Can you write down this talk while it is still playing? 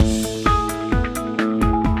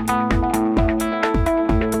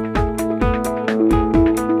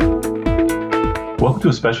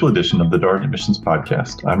a special edition of the Darden Admissions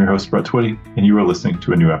podcast. I'm your host, Brett Twitty, and you are listening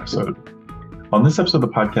to a new episode. On this episode of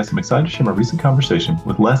the podcast, I'm excited to share my recent conversation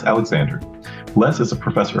with Les Alexander. Les is a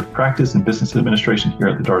professor of practice and business administration here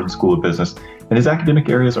at the Darden School of Business, and his academic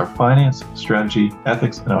areas are finance, strategy,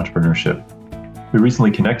 ethics, and entrepreneurship. We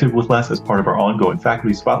recently connected with Les as part of our ongoing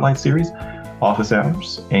Faculty Spotlight series, Office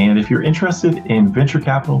Hours. And if you're interested in venture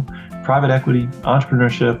capital, private equity,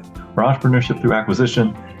 entrepreneurship, or entrepreneurship through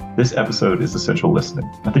acquisition, this episode is essential listening.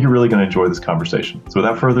 I think you're really going to enjoy this conversation. So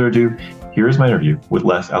without further ado, here is my interview with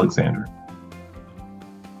Les Alexander.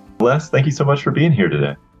 Les, thank you so much for being here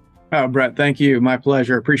today. Oh, Brett, thank you. My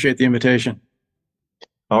pleasure. Appreciate the invitation.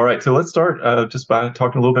 All right, so let's start just by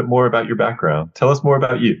talking a little bit more about your background. Tell us more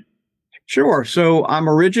about you. Sure. So I'm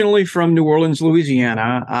originally from New Orleans,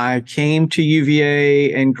 Louisiana. I came to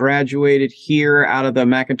UVA and graduated here out of the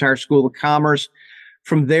McIntire School of Commerce.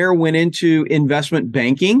 From there, went into investment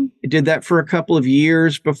banking. I did that for a couple of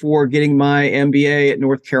years before getting my MBA at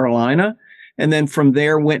North Carolina. And then from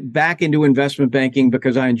there, went back into investment banking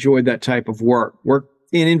because I enjoyed that type of work. Worked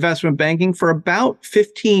in investment banking for about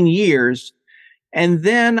 15 years. And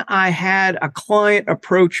then I had a client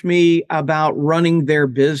approach me about running their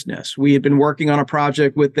business. We had been working on a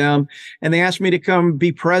project with them, and they asked me to come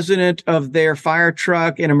be president of their fire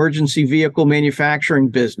truck and emergency vehicle manufacturing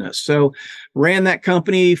business. So ran that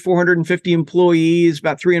company, 450 employees,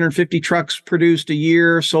 about 350 trucks produced a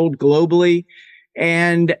year, sold globally.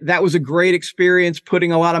 And that was a great experience,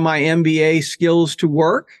 putting a lot of my MBA skills to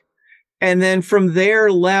work. And then from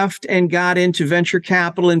there, left and got into venture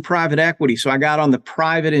capital and private equity. So I got on the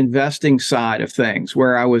private investing side of things,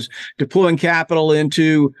 where I was deploying capital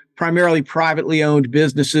into primarily privately owned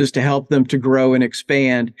businesses to help them to grow and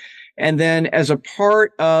expand. And then as a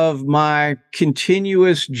part of my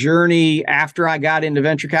continuous journey after I got into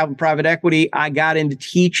venture capital and private equity, I got into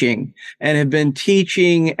teaching and have been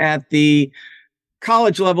teaching at the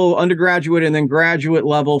college level, undergraduate, and then graduate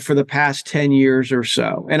level for the past 10 years or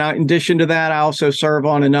so. And in addition to that, I also serve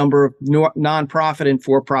on a number of nonprofit and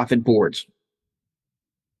for-profit boards.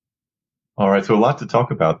 All right, so a lot to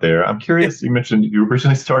talk about there. I'm curious, you mentioned you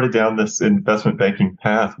originally started down this investment banking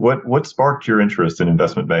path. What sparked your interest in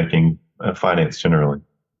investment banking, finance generally?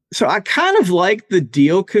 So I kind of liked the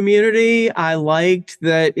deal community. I liked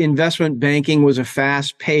that investment banking was a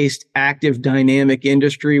fast-paced, active, dynamic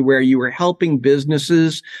industry where you were helping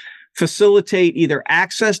businesses facilitate either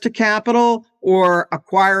access to capital or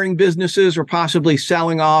acquiring businesses or possibly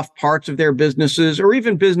selling off parts of their businesses, or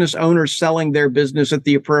even business owners selling their business at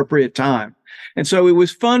the appropriate time. And so it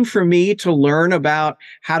was fun for me to learn about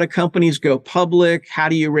how do companies go public? How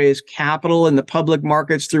do you raise capital in the public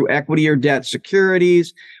markets through equity or debt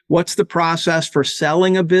securities? What's the process for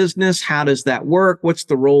selling a business? How does that work? What's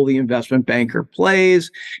the role the investment banker plays?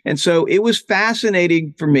 And so it was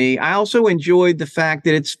fascinating for me. I also enjoyed the fact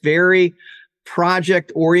that it's very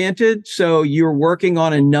project oriented. So you're working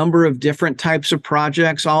on a number of different types of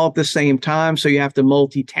projects all at the same time. So you have to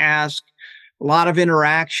multitask. A lot of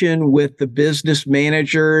interaction with the business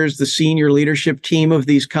managers, the senior leadership team of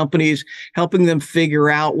these companies, helping them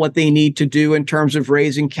figure out what they need to do in terms of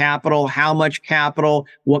raising capital, how much capital,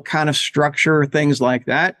 what kind of structure, things like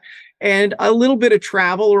that. And a little bit of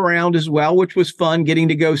travel around as well, which was fun, getting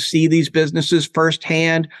to go see these businesses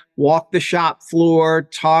firsthand, walk the shop floor,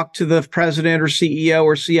 talk to the president or CEO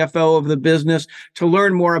or CFO of the business to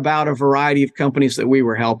learn more about a variety of companies that we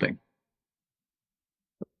were helping.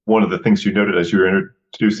 One of the things you noted as you were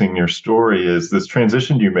introducing your story is this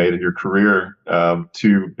transition you made in your career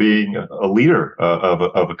to being a leader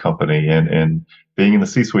of a company and being in the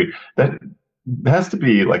C-suite. That has to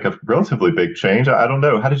be like a relatively big change. I don't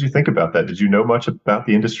know. How did you think about that? Did you know much about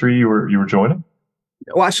the industry you were joining?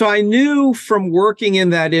 Well, so I knew from working in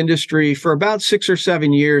that industry for about 6 or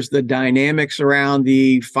 7 years, the dynamics around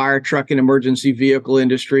the fire truck and emergency vehicle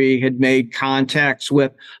industry, had made contacts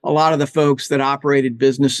with a lot of the folks that operated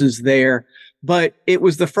businesses there. But it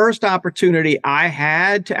was the first opportunity I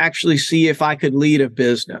had to actually see if I could lead a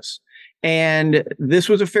business. And this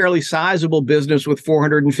was a fairly sizable business with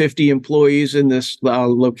 450 employees in this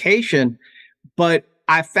location. But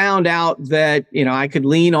I found out that, I could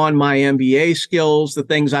lean on my MBA skills, the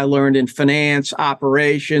things I learned in finance,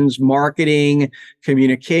 operations, marketing,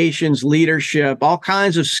 communications, leadership, all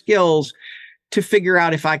kinds of skills to figure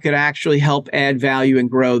out if I could actually help add value and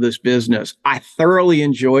grow this business. I thoroughly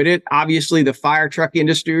enjoyed it. Obviously, the fire truck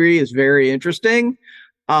industry is very interesting.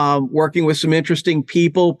 Working with some interesting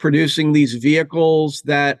people, producing these vehicles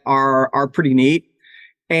that are pretty neat.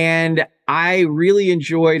 And I really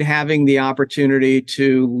enjoyed having the opportunity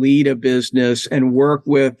to lead a business and work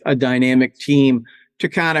with a dynamic team to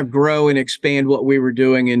kind of grow and expand what we were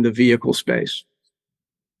doing in the vehicle space.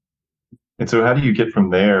 And so how do you get from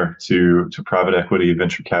there to private equity,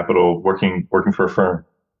 venture capital, working for a firm?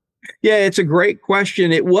 Yeah, it's a great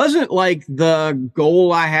question. It wasn't like the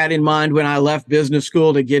goal I had in mind when I left business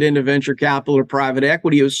school to get into venture capital or private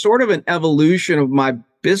equity. It was sort of an evolution of my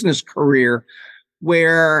business career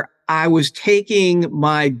where I was taking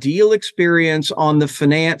my deal experience on the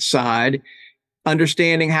finance side,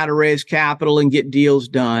 understanding how to raise capital and get deals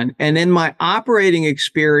done. And then my operating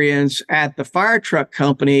experience at the fire truck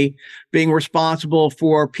company, being responsible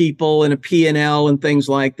for people and a P&L and things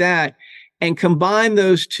like that, and combine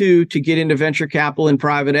those two to get into venture capital and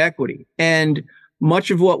private equity. And much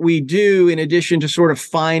of what we do, in addition to sort of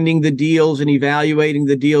finding the deals and evaluating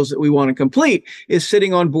the deals that we want to complete, is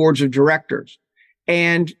sitting on boards of directors.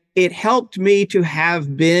 And it helped me to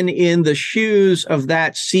have been in the shoes of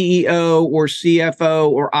that CEO or CFO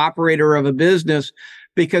or operator of a business,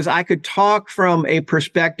 because I could talk from a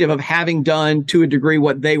perspective of having done to a degree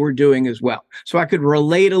what they were doing as well. So I could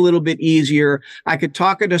relate a little bit easier. I could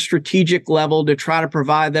talk at a strategic level to try to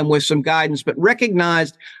provide them with some guidance, but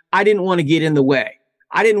recognized I didn't want to get in the way.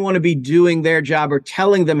 I didn't want to be doing their job or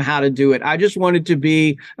telling them how to do it. I just wanted to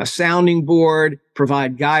be a sounding board,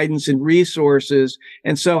 provide guidance and resources.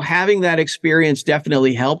 And so having that experience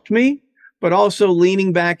definitely helped me, but also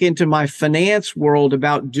leaning back into my finance world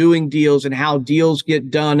about doing deals and how deals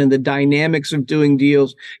get done and the dynamics of doing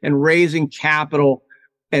deals and raising capital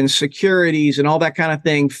and securities and all that kind of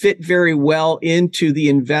thing fit very well into the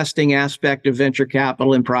investing aspect of venture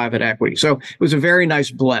capital and private equity. So it was a very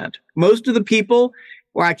nice blend. Most of the people,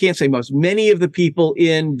 or I can't say most, many of the people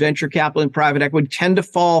in venture capital and private equity tend to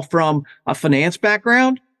fall from a finance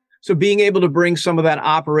background. So being able to bring some of that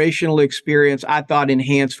operational experience, I thought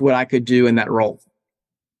enhanced what I could do in that role.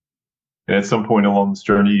 And at some point along this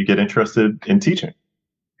journey, you get interested in teaching.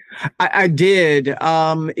 I did.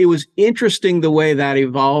 It was interesting the way that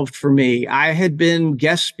evolved for me. I had been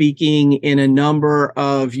guest speaking in a number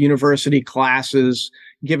of university classes,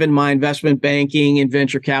 given my investment banking and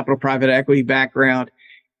venture capital private equity background.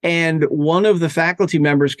 And one of the faculty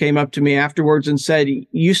members came up to me afterwards and said,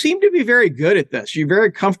 "You seem to be very good at this. You're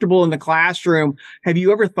very comfortable in the classroom. Have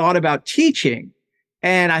you ever thought about teaching?"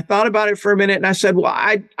 And I thought about it for a minute and I said, "Well,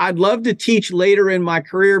 I'd love to teach later in my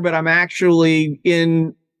career, but I'm actually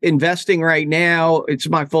in investing right now. It's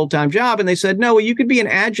my full-time job." And they said, "No, well, you could be an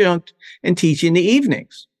adjunct and teach in the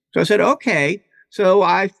evenings." So I said, "Okay." So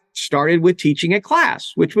I started with teaching a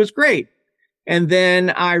class, which was great. And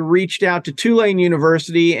then I reached out to Tulane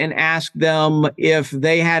University and asked them if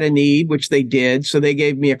they had a need, which they did. So they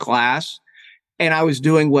gave me a class and I was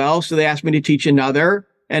doing well. So they asked me to teach another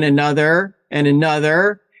and another and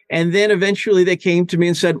another. And then eventually they came to me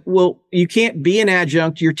and said, "Well, you can't be an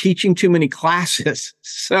adjunct. You're teaching too many classes."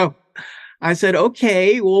 So I said,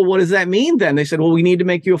 "Okay, well, what does that mean then?" They said, "Well, we need to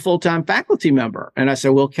make you a full-time faculty member." And I said,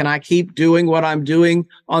 "Well, can I keep doing what I'm doing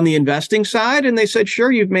on the investing side?" And they said,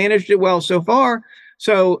 "Sure, you've managed it well so far."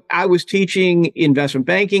 So I was teaching investment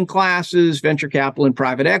banking classes, venture capital and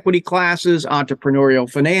private equity classes, entrepreneurial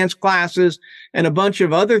finance classes, and a bunch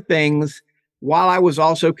of other things while I was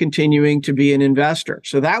also continuing to be an investor.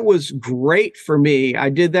 So that was great for me. I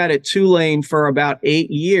did that at Tulane for about 8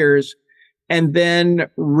 years. And then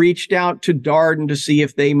reached out to Darden to see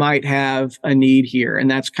if they might have a need here.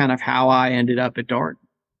 And that's kind of how I ended up at Darden.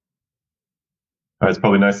 It's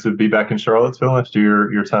probably nice to be back in Charlottesville after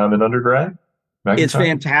your time in undergrad. It's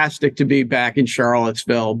fantastic to be back in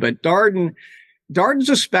Charlottesville, but Darden's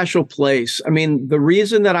a special place. I mean, the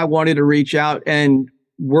reason that I wanted to reach out and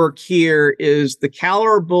work here is the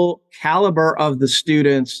caliber of the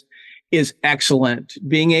students is excellent.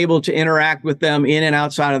 Being able to interact with them in and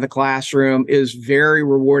outside of the classroom is very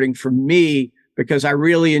rewarding for me because I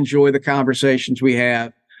really enjoy the conversations we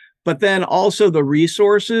have. But then also the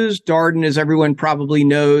resources. Darden, as everyone probably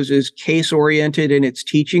knows, is case-oriented in its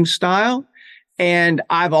teaching style. And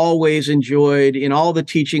I've always enjoyed, in all the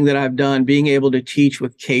teaching that I've done, being able to teach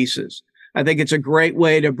with cases. I think it's a great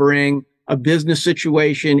way to bring a business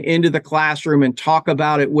situation into the classroom and talk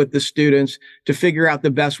about it with the students to figure out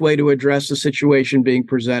the best way to address the situation being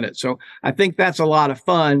presented. So I think that's a lot of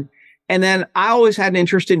fun. And then I always had an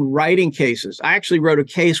interest in writing cases. I actually wrote a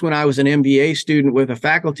case when I was an MBA student with a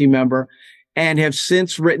faculty member and have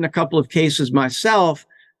since written a couple of cases myself.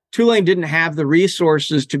 Tulane didn't have the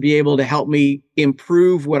resources to be able to help me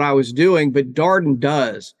improve what I was doing, but Darden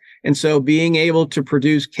does. And so being able to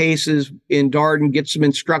produce cases in Darden, get some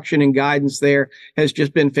instruction and guidance there has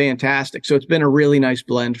just been fantastic. So it's been a really nice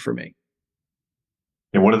blend for me.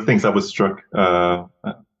 And one of the things I was struck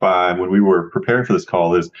by when we were preparing for this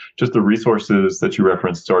call is just the resources that you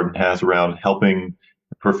referenced Darden has around helping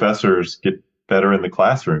professors get better in the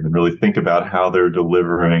classroom and really think about how they're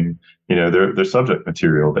delivering, their subject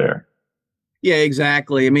material there. Yeah,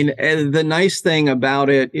 exactly. I mean, the nice thing about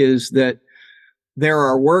it is that there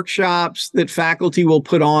are workshops that faculty will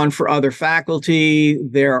put on for other faculty.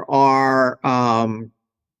 There are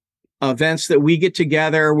events that we get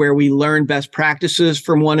together where we learn best practices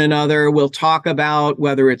from one another. We'll talk about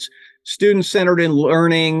whether it's student-centered in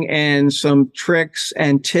learning and some tricks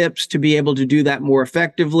and tips to be able to do that more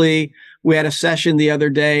effectively. We had a session the other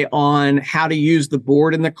day on how to use the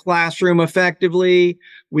board in the classroom effectively.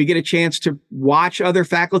 We get a chance to watch other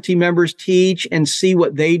faculty members teach and see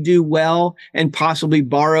what they do well and possibly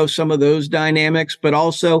borrow some of those dynamics, but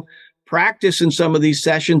also practice in some of these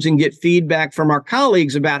sessions and get feedback from our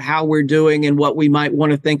colleagues about how we're doing and what we might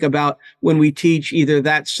want to think about when we teach either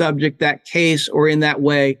that subject, that case, or in that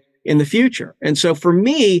way in the future. And so for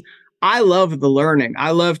me, I love the learning.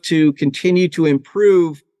 I love to continue to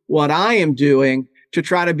improve what I am doing to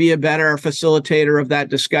try to be a better facilitator of that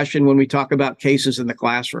discussion when we talk about cases in the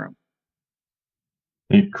classroom.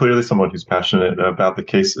 You're clearly someone who's passionate about the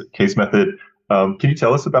case method. Can you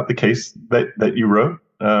tell us about the case that you wrote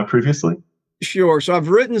previously? Sure. So I've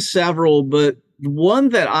written several, but one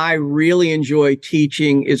that I really enjoy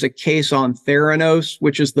teaching is a case on Theranos,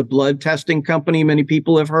 which is the blood testing company many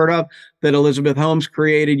people have heard of that Elizabeth Holmes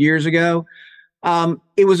created years ago.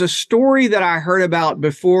 It was a story that I heard about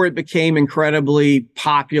before it became incredibly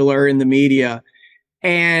popular in the media.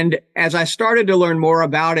 And as I started to learn more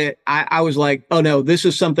about it, I was like, oh no, this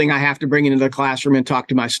is something I have to bring into the classroom and talk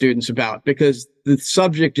to my students about because the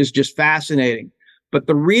subject is just fascinating. But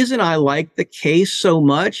the reason I like the case so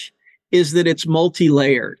much is that it's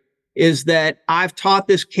multi-layered, is that I've taught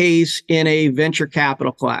this case in a venture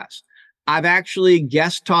capital class. I've actually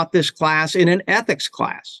guest taught this class in an ethics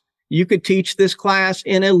class. You could teach this class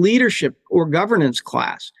in a leadership or governance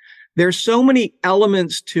class. There's so many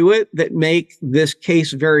elements to it that make this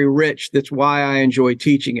case very rich. That's why I enjoy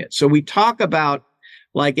teaching it. So we talk about,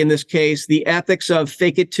 like in this case, the ethics of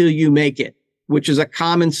fake it till you make it, which is a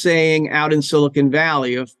common saying out in Silicon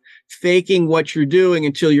Valley of faking what you're doing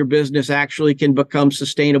until your business actually can become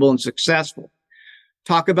sustainable and successful.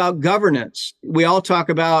 Talk about governance. We all talk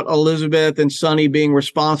about Elizabeth and Sonny being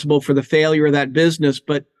responsible for the failure of that business,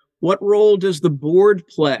 but what role does the board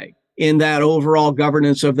play in that overall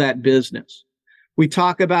governance of that business? We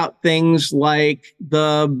talk about things like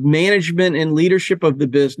the management and leadership of the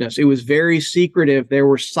business. It was very secretive. There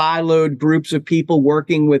were siloed groups of people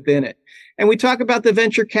working within it. And we talk about the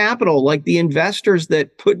venture capital, like the investors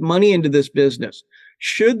that put money into this business.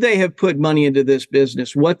 Should they have put money into this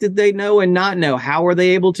business? What did they know and not know? How were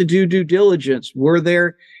they able to do due diligence? Were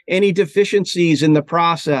there any deficiencies in the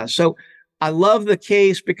process? So I love the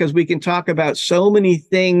case because we can talk about so many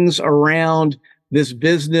things around this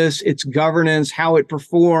business, its governance, how it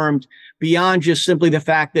performed, beyond just simply the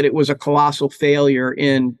fact that it was a colossal failure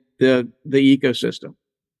in the ecosystem.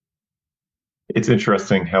 It's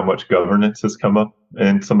interesting how much governance has come up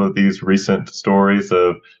in some of these recent stories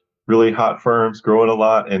of really hot firms growing a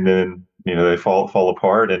lot, and then they fall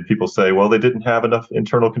apart, and people say, well, they didn't have enough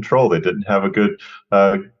internal control, they didn't have a good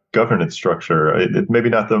governance structure. It maybe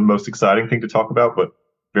not the most exciting thing to talk about, but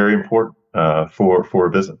very important for a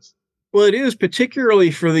business. Well, it is,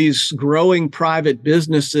 particularly for these growing private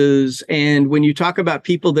businesses. And when you talk about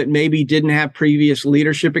people that maybe didn't have previous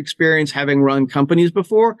leadership experience having run companies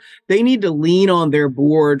before, they need to lean on their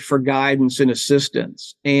board for guidance and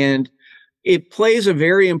assistance. And it plays a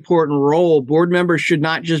very important role. Board members should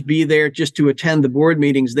not just be there just to attend the board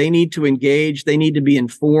meetings. They need to engage. They need to be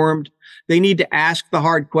informed. They need to ask the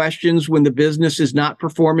hard questions when the business is not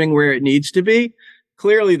performing where it needs to be.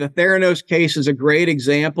 Clearly, the Theranos case is a great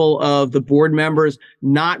example of the board members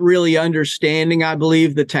not really understanding, I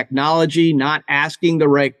believe, the technology, not asking the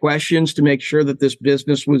right questions to make sure that this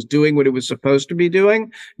business was doing what it was supposed to be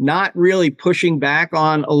doing, not really pushing back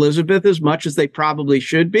on Elizabeth as much as they probably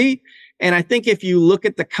should be. And I think if you look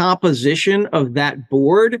at the composition of that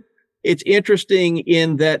board, it's interesting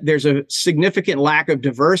in that there's a significant lack of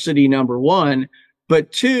diversity, number one.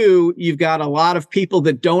 But two, you've got a lot of people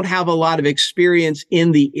that don't have a lot of experience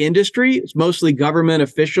in the industry. It's mostly government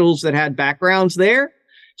officials that had backgrounds there.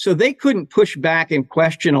 So they couldn't push back and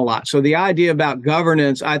question a lot. So the idea about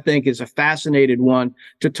governance, I think, is a fascinating one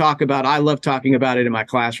to talk about. I love talking about it in my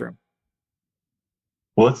classroom.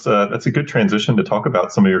 Well, that's a good transition to talk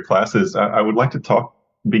about some of your classes. I would like to talk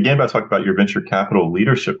began by talking about your venture capital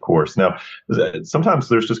leadership course. Now, sometimes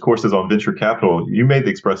there's just courses on venture capital. You made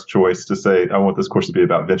the express choice to say, I want this course to be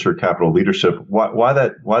about venture capital leadership. Why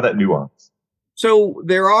that nuance? So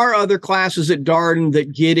there are other classes at Darden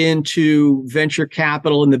that get into venture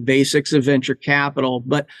capital and the basics of venture capital,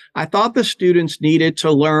 but I thought the students needed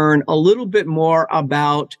to learn a little bit more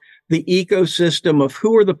about the ecosystem of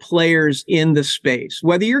who are the players in the space.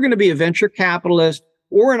 Whether you're going to be a venture capitalist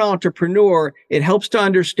or an entrepreneur, it helps to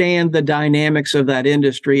understand the dynamics of that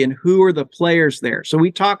industry and who are the players there. So we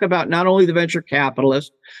talk about not only the venture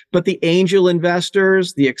capitalists, but the angel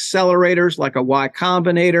investors, the accelerators like a Y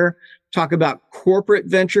Combinator, talk about corporate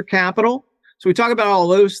venture capital. So we talk about all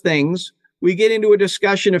those things. We get into a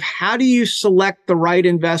discussion of how do you select the right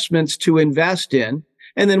investments to invest in?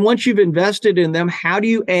 And then once you've invested in them, how do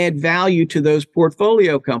you add value to those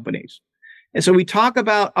portfolio companies? And so we talk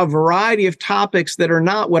about a variety of topics that are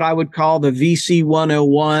not what I would call the VC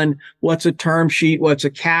 101, what's a term sheet, what's a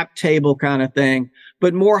cap table kind of thing,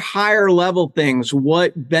 but more higher level things.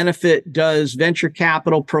 What benefit does venture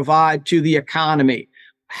capital provide to the economy?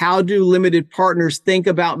 How do limited partners think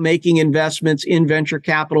about making investments in venture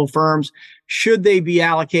capital firms? Should they be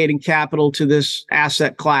allocating capital to this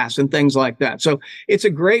asset class and things like that? So it's a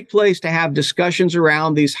great place to have discussions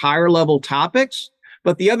around these higher level topics.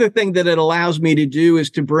 But the other thing that it allows me to do is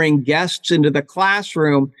to bring guests into the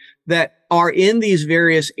classroom that are in these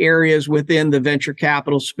various areas within the venture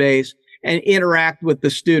capital space and interact with the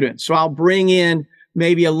students. So I'll bring in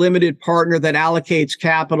maybe a limited partner that allocates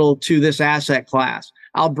capital to this asset class.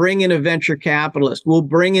 I'll bring in a venture capitalist. We'll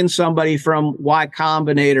bring in somebody from Y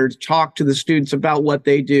Combinator to talk to the students about what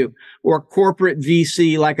they do, or corporate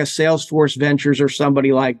VC like a Salesforce Ventures or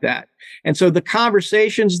somebody like that. And so the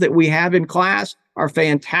conversations that we have in class are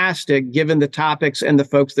fantastic given the topics and the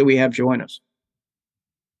folks that we have join us.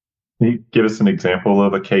 Can you give us an example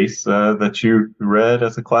of a case that you read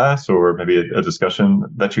as a class, or maybe a discussion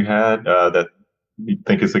that you had that you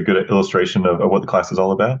think is a good illustration of what the class is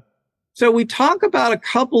all about? So we talk about a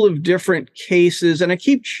couple of different cases, and I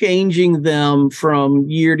keep changing them from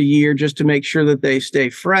year to year just to make sure that they stay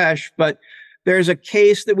fresh. But there's a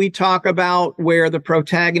case that we talk about where the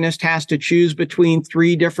protagonist has to choose between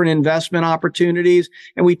 3 different investment opportunities.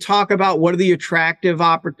 And we talk about what are the attractive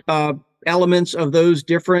elements of those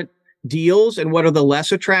different deals and what are the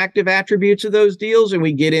less attractive attributes of those deals. And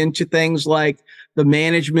we get into things like the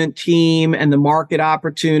management team and the market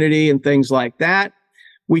opportunity and things like that.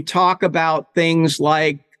 We talk about things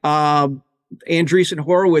like Andreessen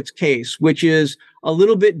Horowitz case, which is a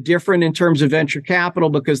little bit different in terms of venture capital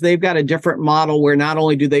because they've got a different model where not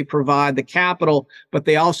only do they provide the capital, but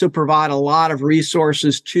they also provide a lot of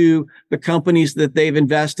resources to the companies that they've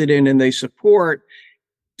invested in and they support.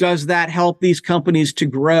 Does that help these companies to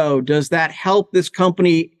grow? Does that help this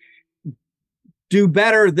company do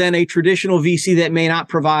better than a traditional VC that may not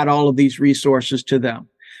provide all of these resources to them?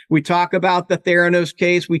 We talk about the Theranos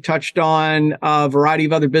case. We touched on a variety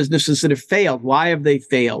of other businesses that have failed. Why have they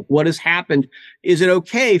failed? What has happened? Is it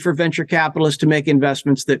okay for venture capitalists to make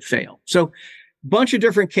investments that fail? So a bunch of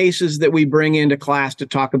different cases that we bring into class to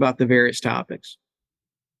talk about the various topics.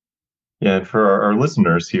 Yeah, for our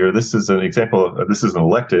listeners here, this is an example of this is an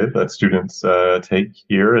elective that students take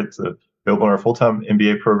here. It's available on our full-time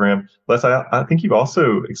MBA program. Les, I think you've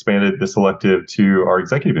also expanded this elective to our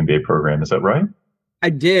executive MBA program. Is that right? I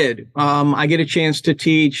did. I get a chance to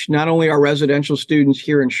teach not only our residential students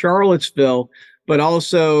here in Charlottesville, but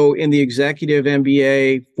also in the executive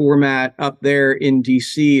MBA format up there in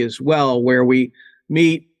DC as well, where we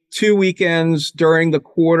meet 2 weekends during the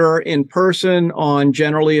quarter in person on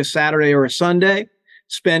generally a Saturday or a Sunday,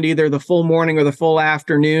 spend either the full morning or the full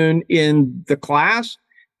afternoon in the class.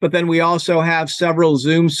 But then we also have several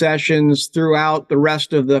Zoom sessions throughout the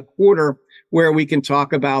rest of the quarter where we can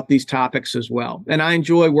talk about these topics as well. And I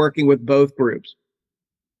enjoy working with both groups.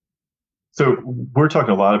 So we're talking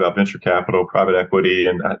a lot about venture capital, private equity,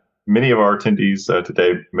 and many of our attendees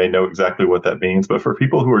today may know exactly what that means. But for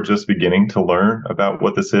people who are just beginning to learn about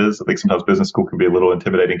what this is, I think sometimes business school can be a little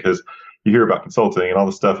intimidating because you hear about consulting and all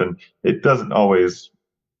this stuff, and it doesn't always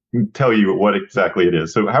tell you what exactly it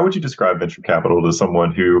is. So how would you describe venture capital to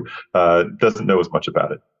someone who doesn't know as much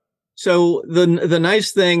about it? So the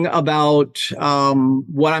nice thing about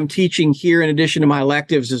what I'm teaching here, in addition to my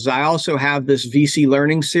electives, is I also have this VC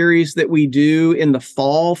learning series that we do in the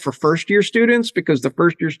fall for first-year students, because the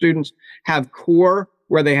first-year students have core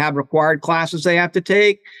where they have required classes they have to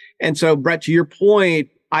take. And so, Brett, to your point,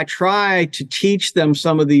 I try to teach them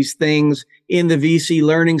some of these things in the VC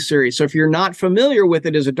Learning Series. So if you're not familiar with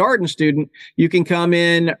it as a Darden student, you can come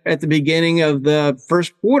in at the beginning of the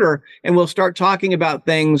first quarter and we'll start talking about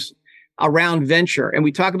things around venture. And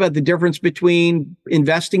we talk about the difference between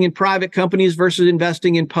investing in private companies versus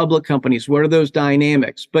investing in public companies. What are those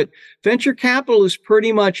dynamics? But venture capital is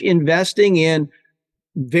pretty much investing in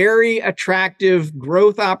very attractive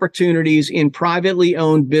growth opportunities in privately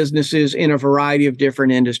owned businesses in a variety of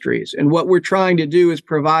different industries. And what we're trying to do is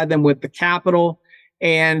provide them with the capital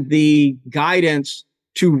and the guidance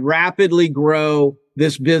to rapidly grow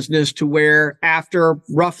this business to where after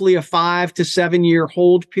roughly a 5 to 7 year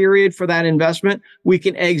hold period for that investment, we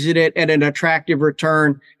can exit it at an attractive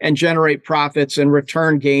return and generate profits and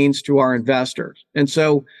return gains to our investors. And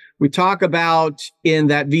so we talk about in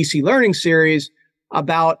that VC Learning Series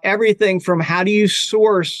about everything from how do you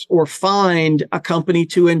source or find a company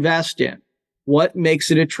to invest in? What makes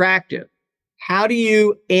it attractive? How do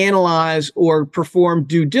you analyze or perform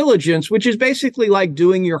due diligence, which is basically like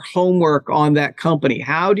doing your homework on that company?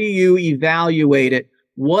 How do you evaluate it?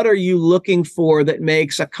 What are you looking for that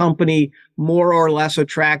makes a company more or less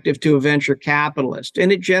attractive to a venture capitalist?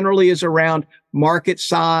 And it generally is around market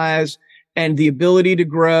size and the ability to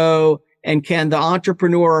grow. And can the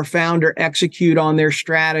entrepreneur or founder execute on their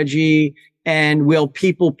strategy? And will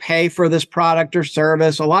people pay for this product or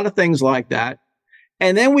service? A lot of things like that.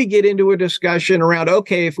 And then we get into a discussion around,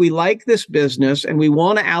 okay, if we like this business and we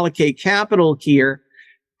want to allocate capital here,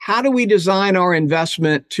 how do we design our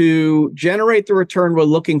investment to generate the return we're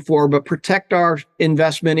looking for, but protect our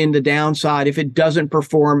investment in the downside if it doesn't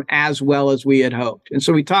perform as well as we had hoped? And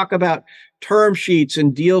so we talk about term sheets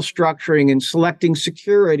and deal structuring and selecting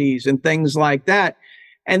securities and things like that.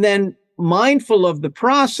 And then mindful of the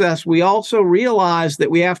process, we also realize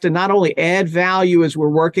that we have to not only add value as we're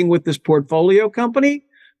working with this portfolio company,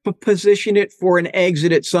 but position it for an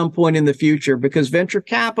exit at some point in the future, because venture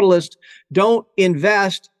capitalists don't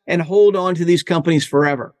invest and hold on to these companies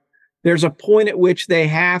forever. There's a point at which they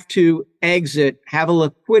have to exit, have a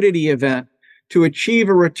liquidity event to achieve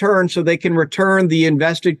a return so they can return the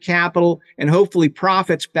invested capital and hopefully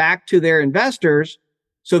profits back to their investors,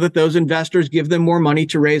 so that those investors give them more money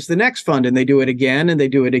to raise the next fund, and they do it again and they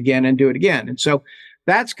do it again and do it again. And so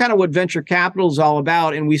that's kind of what venture capital is all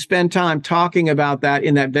about. And we spend time talking about that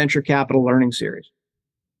in that venture capital learning series.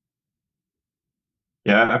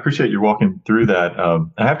 Yeah, I appreciate you walking through that.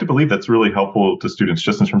 I have to believe that's really helpful to students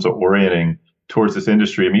just in terms of orienting towards this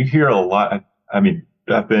industry. I mean, you hear a lot. I mean,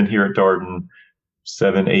 I've been here at Darden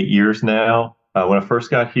 7, 8 years now. When I first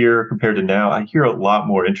got here compared to now, I hear a lot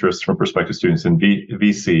more interest from prospective students in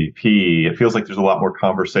VC, PE. It feels like there's a lot more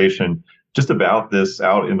conversation just about this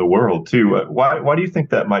out in the world too. Why do you think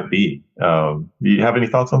that might be? Do you have any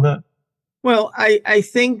thoughts on that? Well, I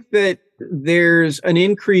think that there's an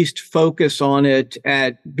increased focus on it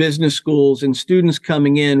at business schools and students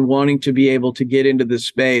coming in wanting to be able to get into this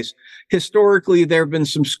space. Historically, there have been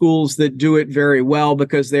some schools that do it very well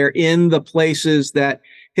because they're in the places that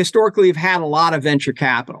historically have had a lot of venture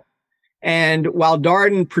capital. And while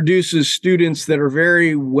Darden produces students that are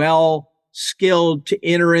very well skilled to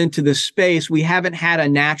enter into the space, we haven't had a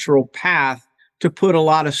natural path to put a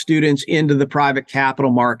lot of students into the private capital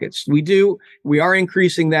markets. We are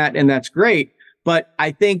increasing that, and that's great. But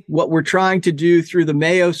I think what we're trying to do through the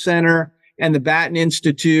Mayo Center and the Batten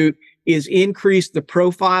Institute is increase the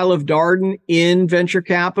profile of Darden in venture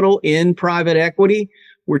capital, in private equity.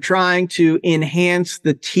 We're trying to enhance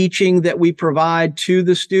the teaching that we provide to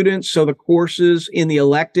the students. So the courses in the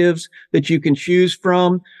electives that you can choose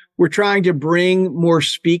from. We're trying to bring more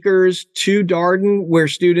speakers to Darden where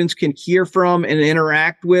students can hear from and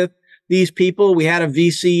interact with these people. We had a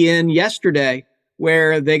VC in yesterday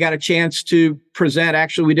where they got a chance to present.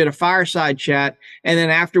 Actually, we did a fireside chat. And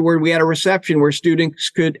then afterward, we had a reception where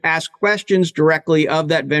students could ask questions directly of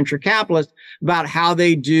that venture capitalist about how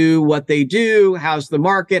they do what they do. How's the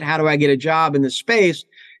market? How do I get a job in this space?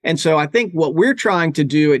 And so I think what we're trying to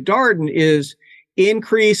do at Darden is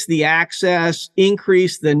increase the access,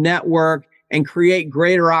 increase the network, and create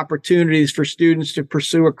greater opportunities for students to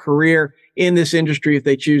pursue a career in this industry if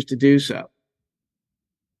they choose to do so.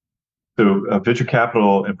 So venture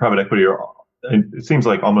capital and private equity are, it seems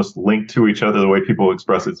like, almost linked to each other, the way people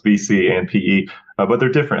express it's VC and PE, but they're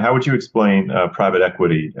different. How would you explain private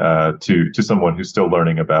equity to someone who's still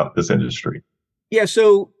learning about this industry? Yeah,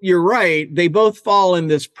 so you're right. They both fall in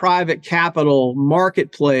this private capital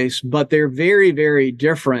marketplace, but they're very, very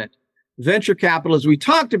different. Venture capital, as we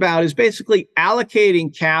talked about, is basically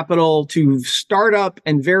allocating capital to startup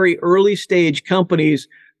and very early stage companies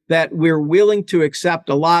that we're willing to accept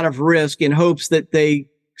a lot of risk in hopes that they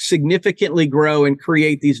significantly grow and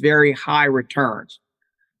create these very high returns.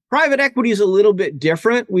 Private equity is a little bit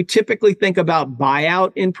different. We typically think about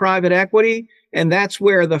buyout in private equity, and that's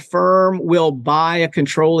where the firm will buy a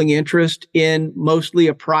controlling interest in mostly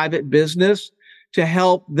a private business to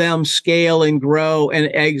help them scale and grow and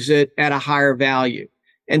exit at a higher value.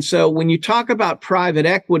 And so when you talk about private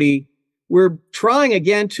equity, we're trying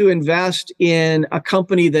again to invest in a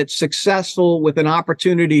company that's successful with an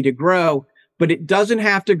opportunity to grow, but it doesn't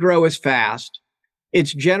have to grow as fast.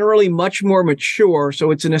 It's generally much more mature.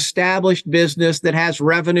 So it's an established business that has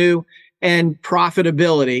revenue and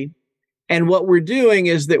profitability. And what we're doing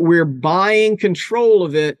is that we're buying control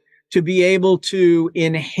of it to be able to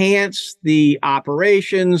enhance the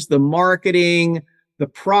operations, the marketing, the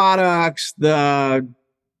products, the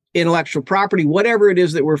intellectual property, whatever it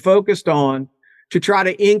is that we're focused on, to try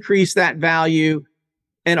to increase that value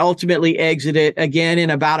and ultimately exit it again in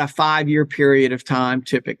about a 5-year period of time,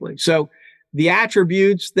 typically. So the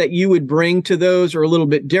attributes that you would bring to those are a little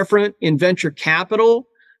bit different. In venture capital,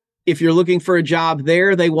 if you're looking for a job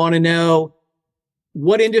there, they want to know,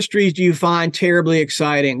 what industries do you find terribly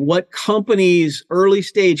exciting? What companies, early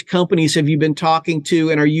stage companies, have you been talking to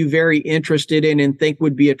and are you very interested in and think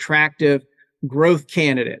would be attractive growth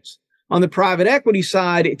candidates? On the private equity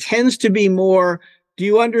side, it tends to be more, do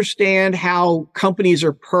you understand how companies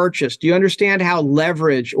are purchased? Do you understand how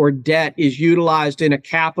leverage or debt is utilized in a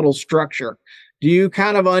capital structure? Do you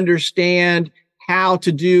kind of understand how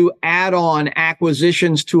to do add-on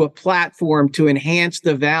acquisitions to a platform to enhance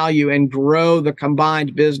the value and grow the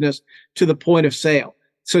combined business to the point of sale?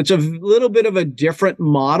 So it's a little bit of a different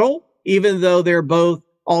model, even though they're both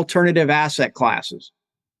alternative asset classes.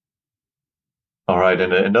 All right.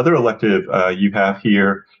 And another elective you have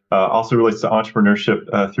here also relates to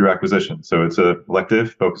entrepreneurship through acquisition. So it's an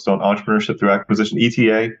elective focused on entrepreneurship through acquisition,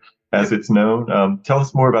 ETA, as it's known. Tell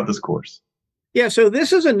us more about this course. Yeah, so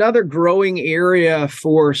this is another growing area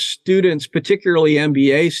for students, particularly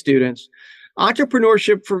MBA students.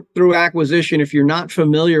 Entrepreneurship through acquisition, if you're not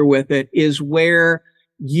familiar with it, is where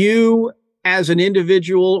you as an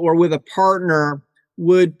individual or with a partner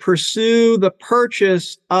would pursue the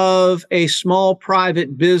purchase of a small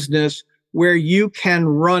private business where you can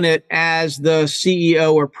run it as the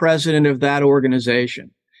CEO or president of that organization.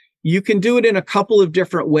 You can do it in a couple of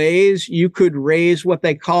different ways. You could raise what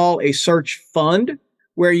they call a search fund,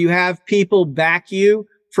 where you have people back you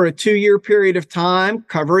for a 2-year period of time,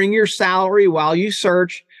 covering your salary while you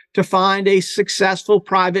search to find a successful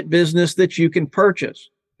private business that you can purchase.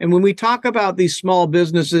 And when we talk about these small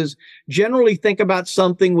businesses, generally think about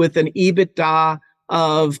something with an EBITDA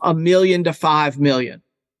of $1 million to $5 million.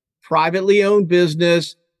 Privately owned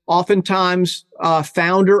business, oftentimes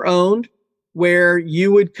founder owned, where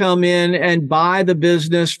you would come in and buy the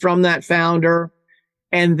business from that founder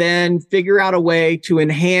and then figure out a way to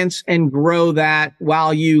enhance and grow that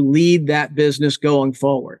while you lead that business going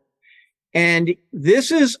forward. And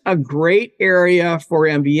this is a great area for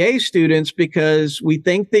MBA students because we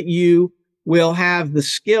think that you will have the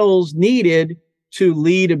skills needed to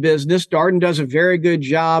lead a business. Darden does a very good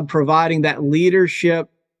job providing that leadership,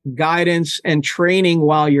 guidance, and training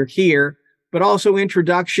while you're here, but also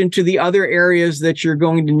introduction to the other areas that you're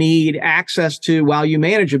going to need access to while you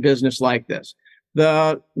manage a business like this.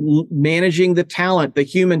 Managing the talent, the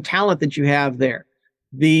human talent that you have there,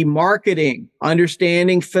 the marketing,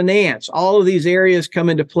 understanding finance, all of these areas come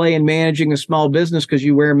into play in managing a small business because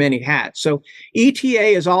you wear many hats. So ETA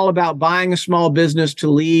is all about buying a small business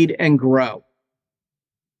to lead and grow.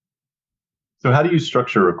 So how do you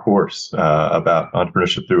structure a course about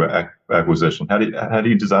entrepreneurship through acquisition? How do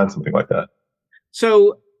you design something like that?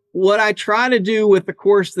 So what I try to do with the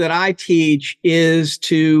course that I teach is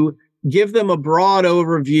to give them a broad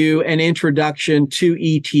overview and introduction to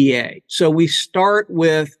ETA. So we start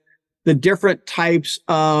with the different types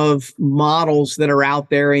of models that are out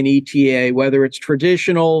there in ETA, whether it's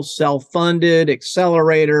traditional, self-funded,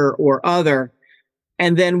 accelerator, or other.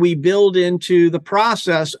 And then we build into the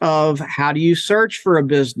process of how do you search for a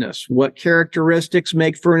business? What characteristics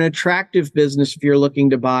make for an attractive business if you're looking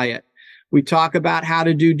to buy it? We talk about how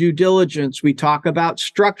to do due diligence. We talk about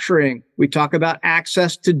structuring. We talk about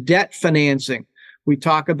access to debt financing. We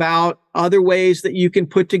talk about other ways that you can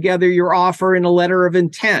put together your offer in a letter of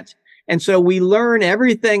intent. And so we learn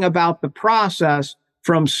everything about the process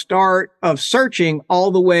from start of searching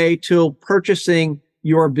all the way till purchasing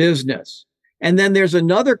your business. And then there's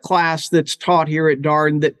another class that's taught here at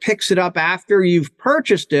Darden that picks it up after you've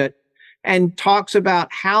purchased it and talks about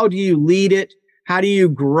how do you lead it, how do you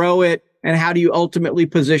grow it, and how do you ultimately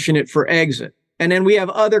position it for exit. And then we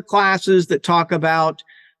have other classes that talk about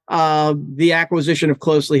the acquisition of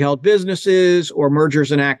closely held businesses or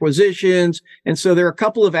mergers and acquisitions. And so there are a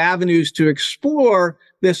couple of avenues to explore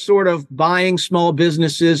this sort of buying small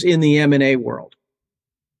businesses in the M&A world.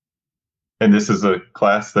 And this is a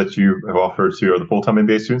class that you have offered to the full-time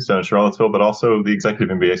MBA students down in Charlottesville, but also the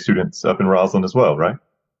executive MBA students up in Roslyn as well, right?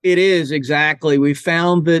 It is, exactly. We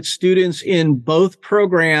found that students in both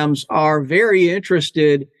programs are very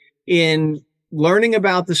interested in learning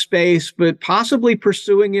about the space, but possibly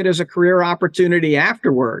pursuing it as a career opportunity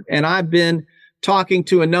afterward. And I've been talking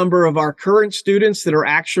to a number of our current students that are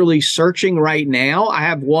actually searching right now. I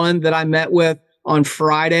have one that I met with on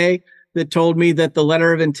Friday that told me that the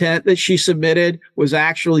letter of intent that she submitted was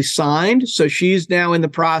actually signed. So she's now in the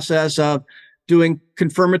process of doing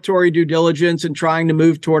confirmatory due diligence and trying to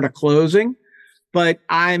move toward a closing. But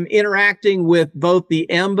I'm interacting with both the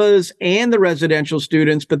MBAs and the residential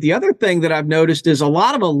students. But the other thing that I've noticed is a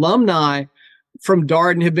lot of alumni from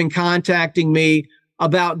Darden have been contacting me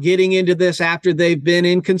about getting into this after they've been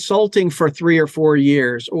in consulting for 3 or 4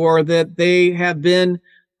 years, or that they have been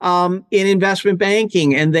in investment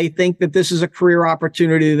banking and they think that this is a career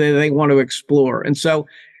opportunity that they want to explore. And so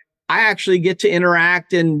I actually get to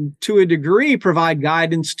interact and, to a degree, provide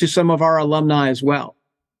guidance to some of our alumni as well.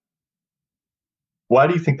 Why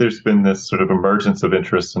do you think there's been this sort of emergence of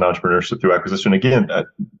interest in entrepreneurship through acquisition? Again,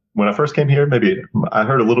 when I first came here, maybe I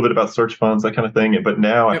heard a little bit about search funds, that kind of thing. But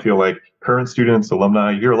now I feel like current students,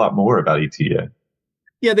 alumni, you hear a lot more about ETA.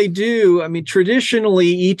 Yeah, they do. I mean,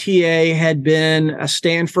 traditionally, ETA had been a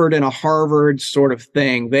Stanford and a Harvard sort of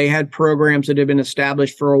thing. They had programs that had been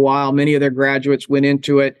established for a while. Many of their graduates went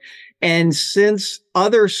into it. And since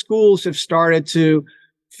other schools have started to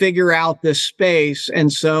figure out this space,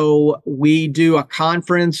 and so we do a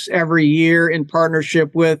conference every year in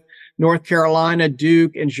partnership with North Carolina,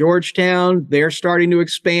 Duke, and Georgetown. They're starting to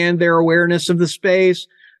expand their awareness of the space.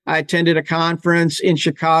 I attended a conference in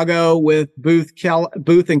Chicago with Booth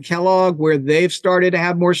and Kellogg, where they've started to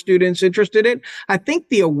have more students interested in it. I think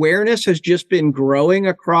the awareness has just been growing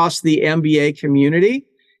across the MBA community.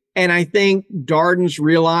 And I think Darden's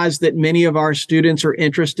realized that many of our students are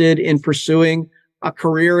interested in pursuing a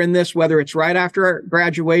career in this, whether it's right after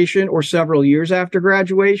graduation or several years after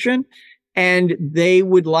graduation. And they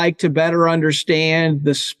would like to better understand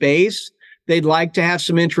the space. They'd like to have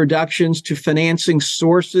some introductions to financing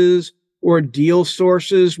sources or deal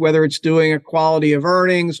sources, whether it's doing equality of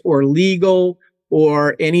earnings or legal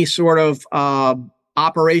or any sort of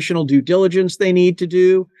operational due diligence they need to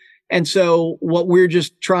do. And so what we're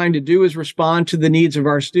just trying to do is respond to the needs of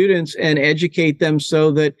our students and educate them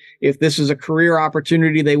so that if this is a career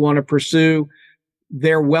opportunity they want to pursue,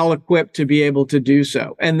 they're well equipped to be able to do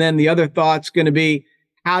so. And then the other thought's going to be,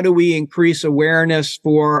 how do we increase awareness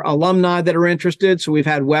for alumni that are interested? So we've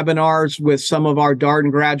had webinars with some of our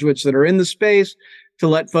Darden graduates that are in the space to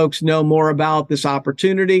let folks know more about this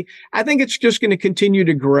opportunity. I think it's just going to continue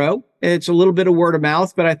to grow. It's a little bit of word of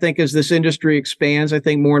mouth, but I think as this industry expands, I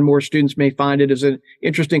think more and more students may find it as an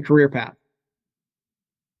interesting career path.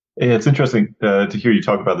 Yeah, it's interesting to hear you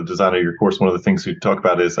talk about the design of your course. One of the things you talk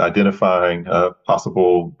about is identifying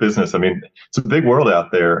possible business. I mean, it's a big world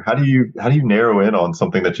out there. How do you narrow in on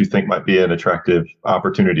something that you think might be an attractive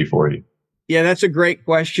opportunity for you? Yeah, that's a great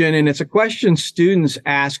question. And it's a question students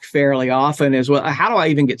ask fairly often as well. How do I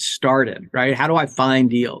even get started, right? How do I find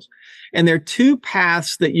deals? And there are two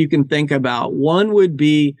paths that you can think about. One would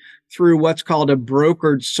be through what's called a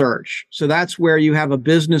brokered search. So that's where you have a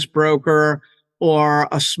business broker or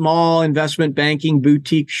a small investment banking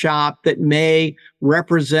boutique shop that may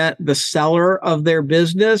represent the seller of their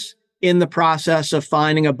business in the process of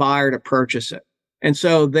finding a buyer to purchase it. And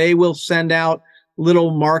so they will send out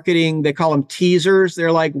little marketing, they call them teasers.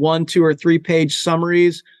 They're like 1, 2, or 3 page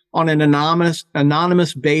summaries on an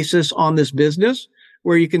anonymous basis on this business,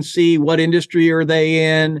 where you can see what industry are they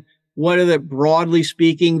in, what are the, broadly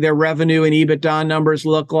speaking, their revenue and EBITDA numbers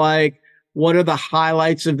look like, what are the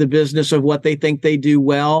highlights of the business of what they think they do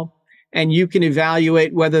well, and you can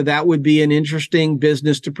evaluate whether that would be an interesting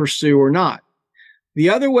business to pursue or not. The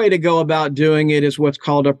other way to go about doing it is what's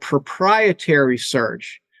called a proprietary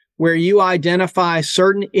search, where you identify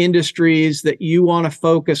certain industries that you want to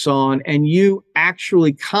focus on and you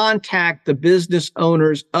actually contact the business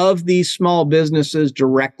owners of these small businesses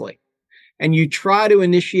directly. And you try to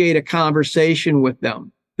initiate a conversation with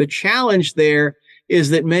them. The challenge there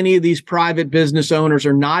is that many of these private business owners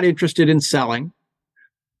are not interested in selling,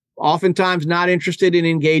 oftentimes not interested in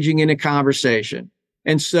engaging in a conversation.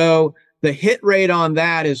 And so the hit rate on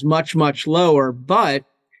that is much, much lower. But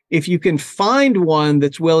if you can find one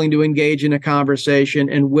that's willing to engage in a conversation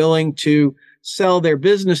and willing to sell their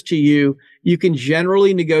business to you, you can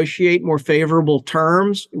generally negotiate more favorable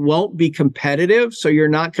terms, won't be competitive. So you're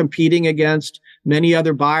not competing against many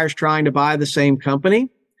other buyers trying to buy the same company.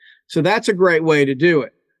 So that's a great way to do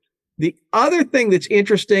it. The other thing that's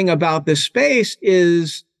interesting about this space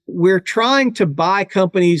is we're trying to buy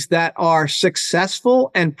companies that are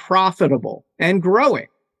successful and profitable and growing.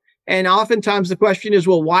 And oftentimes the question is,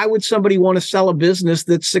 well, why would somebody want to sell a business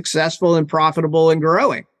that's successful and profitable and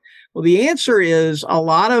growing? Well, the answer is a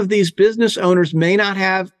lot of these business owners may not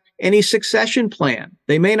have any succession plan.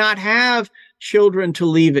 They may not have children to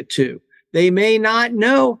leave it to. They may not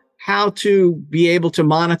know how to be able to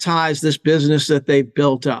monetize this business that they've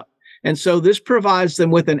built up. And so this provides them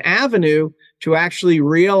with an avenue to actually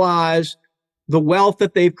realize the wealth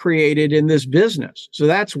that they've created in this business. So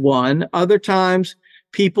that's one. Other times,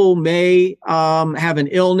 people may have an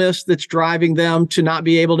illness that's driving them to not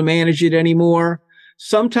be able to manage it anymore.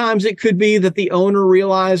 Sometimes it could be that the owner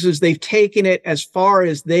realizes they've taken it as far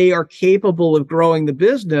as they are capable of growing the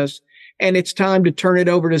business, and it's time to turn it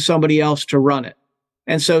over to somebody else to run it.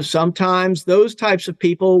 And so sometimes those types of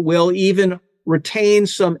people will even retain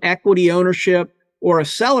some equity ownership or a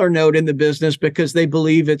seller note in the business because they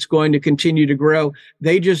believe it's going to continue to grow.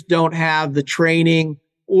 They just don't have the training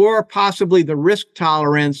or possibly the risk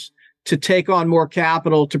tolerance to take on more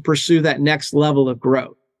capital to pursue that next level of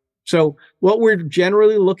growth. So what we're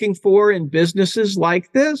generally looking for in businesses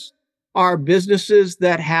like this are businesses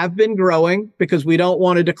that have been growing because we don't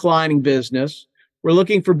want a declining business. We're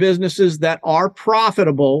looking for businesses that are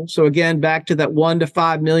profitable. So again, back to that $1 to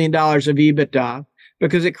 $5 million of EBITDA,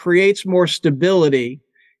 because it creates more stability.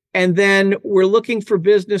 And then we're looking for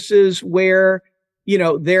businesses where,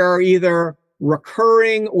 there are either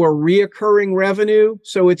recurring or reoccurring revenue.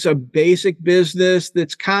 So it's a basic business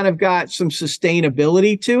that's kind of got some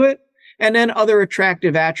sustainability to it. And then other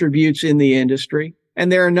attractive attributes in the industry.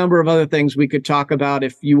 And there are a number of other things we could talk about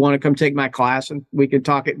if you want to come take my class, and we could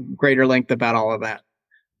talk at greater length about all of that.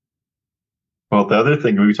 Well, the other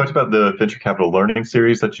thing, we talked about the venture capital learning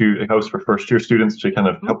series that you host for first-year students to kind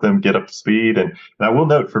of help them get up to speed. And I will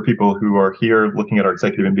note for people who are here looking at our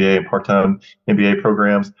executive MBA and part-time MBA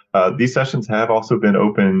programs, these sessions have also been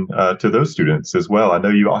open to those students as well. I know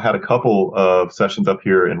you all had a couple of sessions up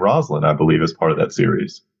here in Roslyn, I believe, as part of that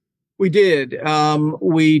series. We did.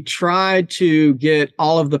 We tried to get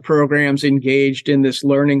all of the programs engaged in this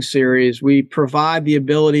learning series. We provide the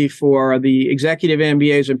ability for the executive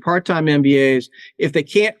MBAs and part-time MBAs, if they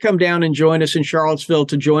can't come down and join us in Charlottesville,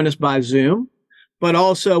 to join us by Zoom. But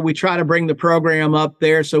also we try to bring the program up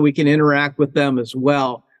there so we can interact with them as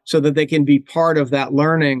well, so that they can be part of that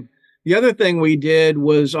learning. The other thing we did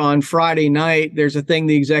was on Friday night, there's a thing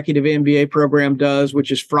the executive MBA program does, which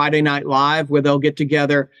is Friday Night Live, where they'll get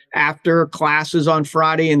together after classes on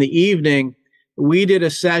Friday in the evening. We did a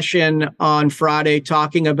session on Friday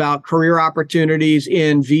talking about career opportunities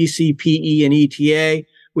in VC, PE, and ETA.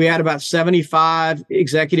 We had about 75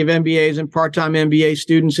 executive MBAs and part-time MBA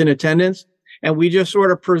students in attendance. And we just sort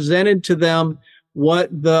of presented to them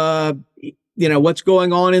what's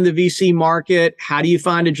going on in the VC market. How do you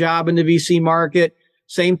find a job in the VC market?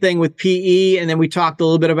 Same thing with PE. And then we talked a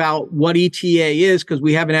little bit about what ETA is, because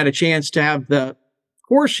we haven't had a chance to have the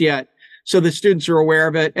course yet. So the students are aware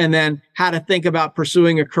of it, and then how to think about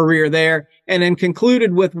pursuing a career there. And then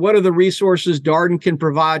concluded with what are the resources Darden can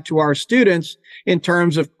provide to our students in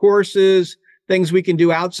terms of courses, things we can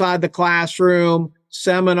do outside the classroom,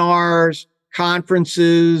 seminars,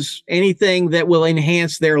 conferences, anything that will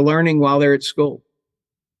enhance their learning while they're at school.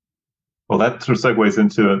 Well, that sort of segues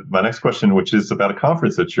into my next question, which is about a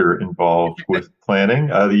conference that you're involved with planning.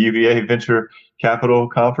 The UVA Venture Capital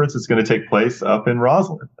Conference is going to take place up in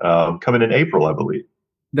Roslyn, coming in April, I believe.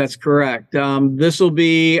 That's correct. This will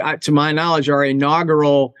be, to my knowledge, our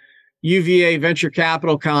inaugural UVA Venture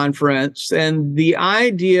Capital Conference. And the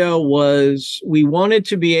idea was we wanted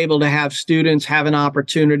to be able to have students have an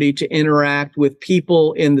opportunity to interact with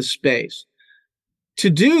people in the space. To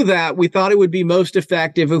do that, we thought it would be most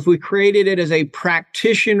effective if we created it as a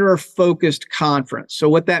practitioner-focused conference. So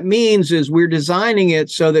what that means is we're designing it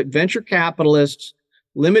so that venture capitalists,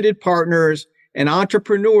 limited partners, and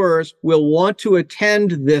entrepreneurs will want to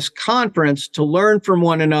attend this conference to learn from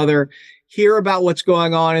one another, hear about what's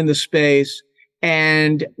going on in the space,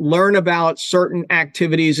 and learn about certain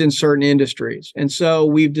activities in certain industries. And so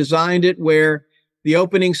we've designed it where the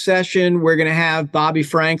opening session, we're going to have Bobby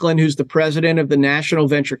Franklin, who's the president of the National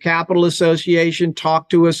Venture Capital Association, talk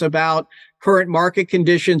to us about current market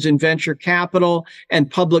conditions in venture capital and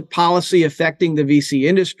public policy affecting the VC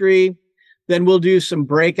industry. Then we'll do some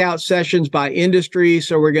breakout sessions by industry.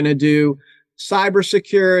 So we're going to do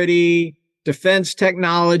cybersecurity, defense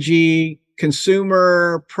technology,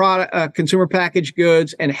 consumer product, consumer packaged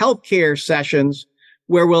goods, and healthcare sessions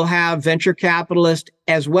where we'll have venture capitalists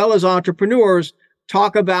as well as entrepreneurs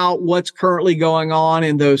talk about what's currently going on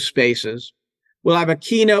in those spaces. We'll have a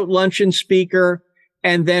keynote luncheon speaker,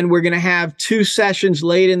 and then we're going to have 2 sessions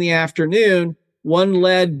late in the afternoon, one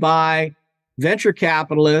led by venture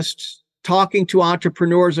capitalists talking to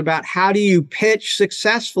entrepreneurs about how do you pitch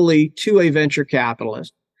successfully to a venture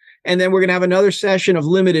capitalist. And then we're going to have another session of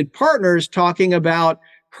limited partners talking about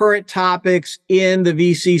current topics in the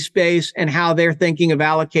VC space and how they're thinking of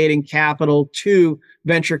allocating capital to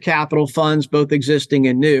venture capital funds, both existing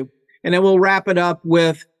and new. And then we'll wrap it up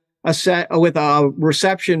with a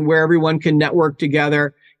reception where everyone can network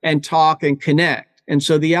together and talk and connect. And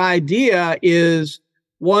so the idea is,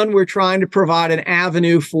 one, we're trying to provide an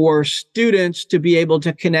avenue for students to be able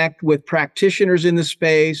to connect with practitioners in the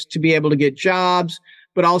space, to be able to get jobs,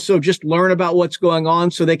 but also just learn about what's going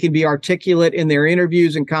on so they can be articulate in their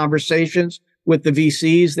interviews and conversations with the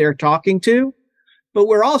VCs they're talking to. But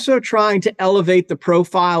we're also trying to elevate the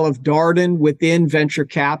profile of Darden within venture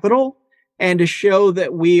capital and to show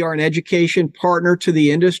that we are an education partner to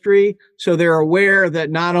the industry. So they're aware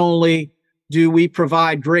that not only do we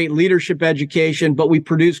provide great leadership education, but we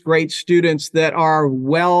produce great students that are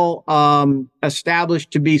well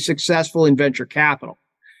established to be successful in venture capital.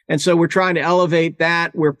 And so we're trying to elevate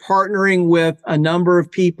that. We're partnering with a number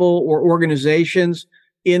of people or organizations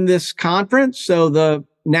in this conference. So the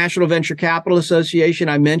National Venture Capital Association,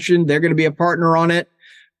 I mentioned, they're going to be a partner on it.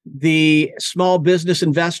 The Small Business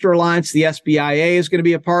Investor Alliance, the SBIA, is going to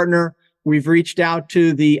be a partner. We've reached out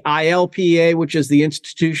to the ILPA, which is the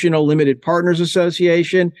Institutional Limited Partners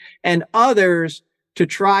Association, and others to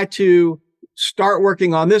try to start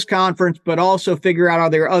working on this conference, but also figure out, are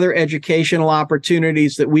there other educational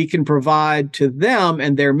opportunities that we can provide to them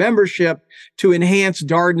and their membership to enhance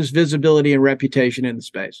Darden's visibility and reputation in the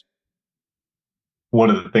space. One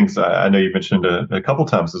of the things I know you mentioned a couple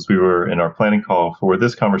times as we were in our planning call for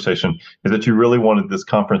this conversation is that you really wanted this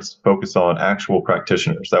conference to focus on actual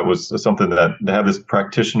practitioners. That was something that to have this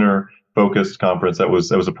practitioner-focused conference, that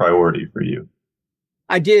was a priority for you.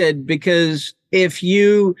 I did, because if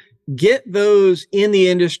you get those in the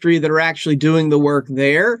industry that are actually doing the work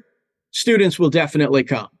there, students will definitely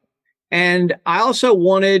come. And I also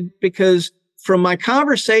wanted, because from my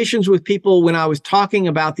conversations with people when I was talking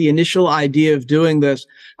about the initial idea of doing this,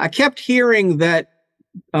 I kept hearing that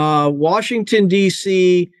Washington,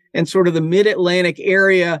 D.C. and sort of the mid-Atlantic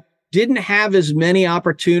area didn't have as many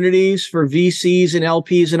opportunities for VCs and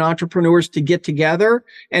LPs and entrepreneurs to get together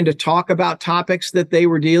and to talk about topics that they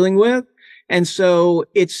were dealing with. And so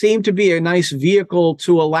it seemed to be a nice vehicle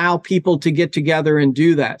to allow people to get together and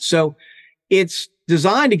do that. So it's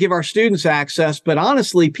designed to give our students access, but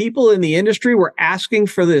honestly, people in the industry were asking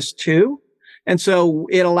for this too. And so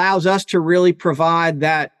it allows us to really provide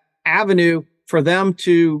that avenue for them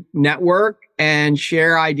to network and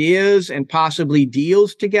share ideas and possibly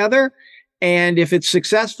deals together. And if it's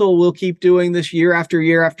successful, we'll keep doing this year after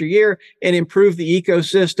year after year and improve the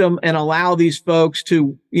ecosystem and allow these folks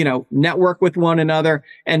to, network with one another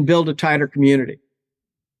and build a tighter community.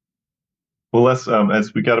 Well, Les,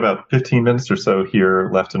 as we got about 15 minutes or so here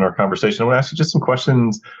left in our conversation, I want to ask you just some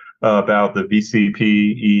questions about the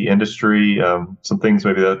VC/PE industry, some things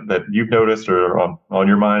maybe that you've noticed or on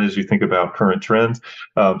your mind as you think about current trends.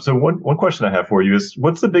 So one question I have for you is,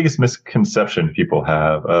 what's the biggest misconception people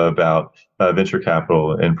have about venture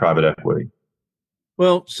capital and private equity?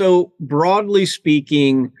 Well, so broadly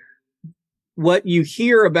speaking, what you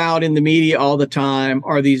hear about in the media all the time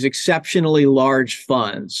are these exceptionally large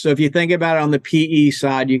funds. So if you think about it on the PE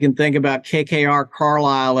side, you can think about KKR,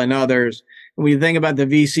 Carlyle, and others. And when you think about the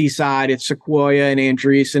VC side, it's Sequoia and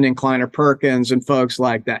Andreessen and Kleiner Perkins and folks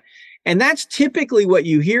like that. And that's typically what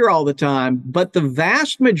you hear all the time. But the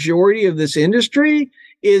vast majority of this industry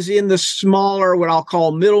is in the smaller, what I'll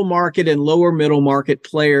call middle market and lower middle market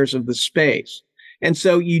players of the space. And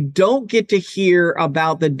so you don't get to hear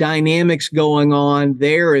about the dynamics going on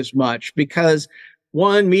there as much because,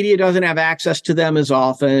 one, media doesn't have access to them as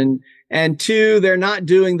often. And two, they're not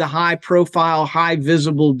doing the high profile, high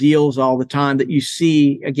visible deals all the time that you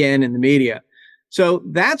see again in the media. So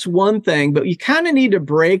that's one thing, but you kind of need to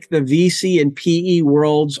break the VC and PE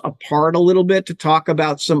worlds apart a little bit to talk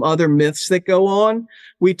about some other myths that go on.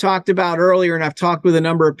 We talked about earlier, and I've talked with a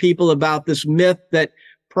number of people about this myth that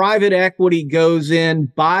private equity goes in,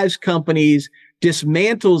 buys companies,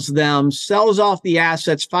 dismantles them, sells off the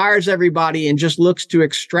assets, fires everybody, and just looks to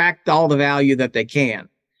extract all the value that they can.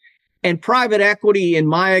 And private equity, in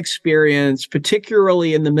my experience,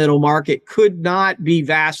 particularly in the middle market, could not be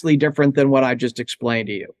vastly different than what I just explained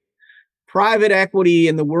to you. Private equity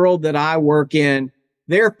in the world that I work in,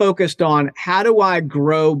 they're focused on how do I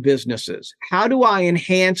grow businesses? How do I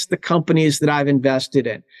enhance the companies that I've invested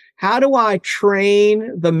in? How do I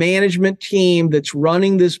train the management team that's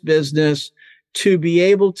running this business to be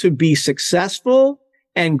able to be successful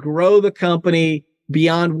and grow the company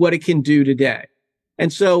beyond what it can do today?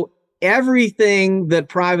 And so everything that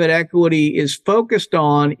private equity is focused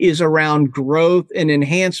on is around growth and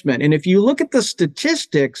enhancement. And if you look at the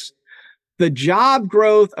statistics, the job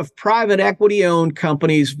growth of private equity owned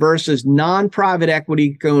companies versus non-private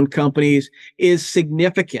equity owned companies is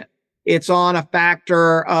significant. It's on a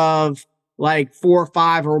factor of like 4 or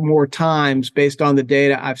 5 or more times based on the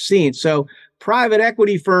data I've seen. So private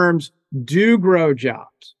equity firms do grow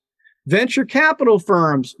jobs. Venture capital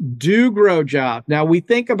firms do grow jobs. Now we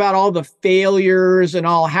think about all the failures and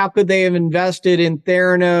all, how could they have invested in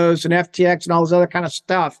Theranos and FTX and all this other kind of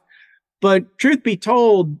stuff? But truth be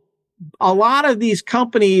told, a lot of these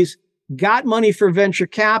companies got money for venture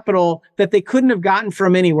capital that they couldn't have gotten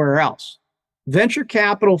from anywhere else. Venture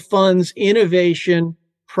capital funds innovation,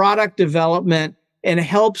 product development, and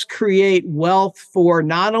helps create wealth for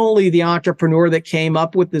not only the entrepreneur that came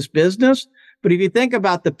up with this business, but if you think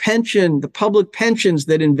about the public pensions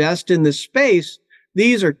that invest in this space,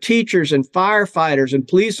 these are teachers and firefighters and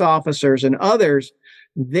police officers and others.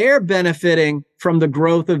 They're benefiting from the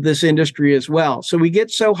growth of this industry as well. So we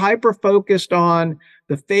get so hyper-focused on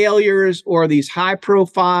the failures or these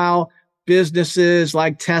high-profile businesses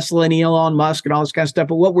like Tesla and Elon Musk and all this kind of stuff.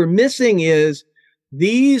 But what we're missing is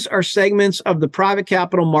these are segments of the private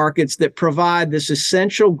capital markets that provide this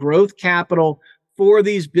essential growth capital for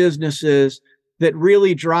these businesses that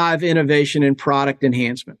really drive innovation and product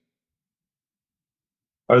enhancement.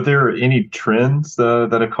 Are there any trends that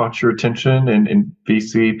have caught your attention in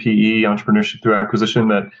VC, PE, entrepreneurship through acquisition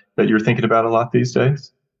that you're thinking about a lot these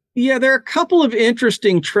days? Yeah, there are a couple of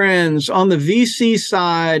interesting trends. On the VC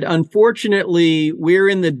side, unfortunately, we're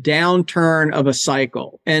in the downturn of a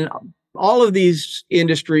cycle. And all of these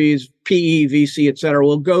industries, PE, VC, et cetera,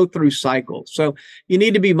 will go through cycles. So you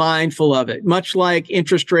need to be mindful of it. Much like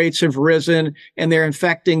interest rates have risen and they're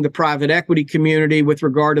infecting the private equity community with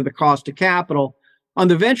regard to the cost of capital. On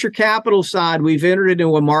the venture capital side, we've entered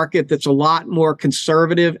into a market that's a lot more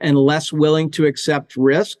conservative and less willing to accept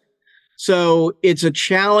risk. So it's a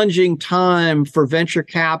challenging time for venture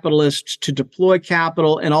capitalists to deploy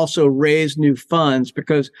capital and also raise new funds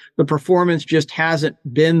because the performance just hasn't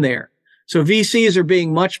been there. So VCs are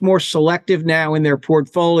being much more selective now in their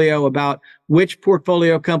portfolio about which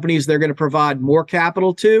portfolio companies they're going to provide more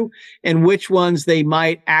capital to and which ones they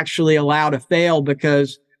might actually allow to fail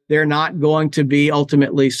because they're not going to be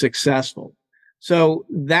ultimately successful. So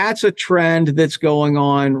that's a trend that's going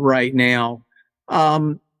on right now.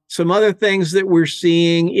 Some other things that we're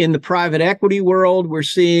seeing in the private equity world, we're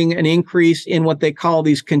seeing an increase in what they call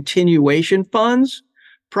these continuation funds.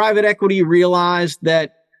 Private equity realized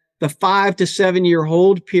that the 5 to 7 year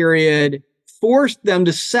hold period forced them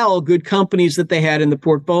to sell good companies that they had in the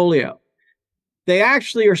portfolio. They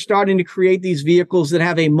actually are starting to create these vehicles that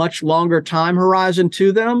have a much longer time horizon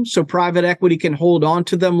to them. So private equity can hold on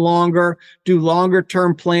to them longer, do longer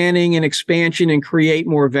term planning and expansion and create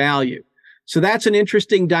more value. So that's an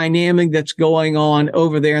interesting dynamic that's going on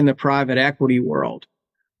over there in the private equity world.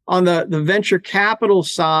 On the venture capital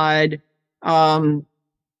side,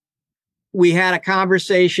 we had a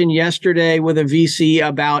conversation yesterday with a VC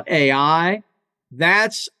about AI.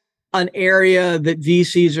 That's an area that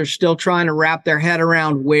VCs are still trying to wrap their head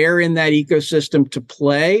around where in that ecosystem to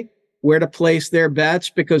play, where to place their bets,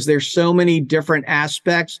 because there's so many different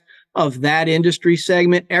aspects of that industry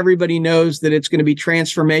segment. Everybody knows that it's going to be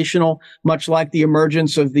transformational, much like the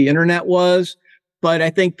emergence of the internet was. But I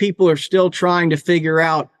think people are still trying to figure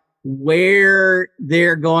out where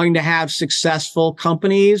they're going to have successful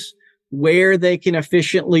companies, where they can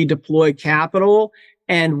efficiently deploy capital,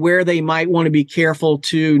 and where they might want to be careful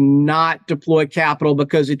to not deploy capital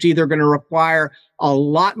because it's either going to require a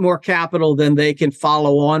lot more capital than they can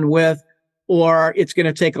follow on with, or it's going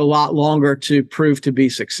to take a lot longer to prove to be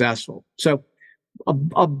successful. So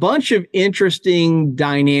a bunch of interesting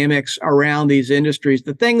dynamics around these industries.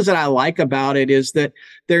 The things that I like about it is that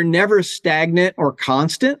they're never stagnant or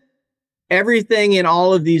constant. Everything in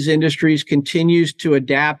all of these industries continues to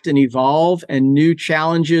adapt and evolve, and new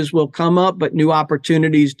challenges will come up, but new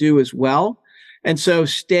opportunities do as well. And so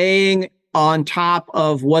staying on top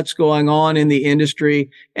of what's going on in the industry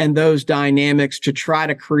and those dynamics to try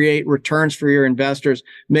to create returns for your investors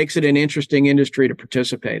makes it an interesting industry to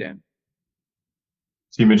participate in.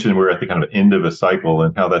 So you mentioned we're at the kind of end of a cycle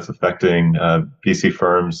and how that's affecting VC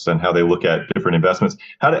firms and how they look at different investments.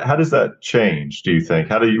 How does that change, do you think?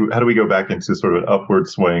 How do we go back into sort of an upward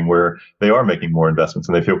swing where they are making more investments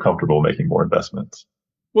and they feel comfortable making more investments?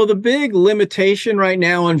 Well, the big limitation right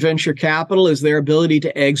now on venture capital is their ability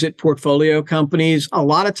to exit portfolio companies. A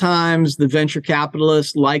lot of times the venture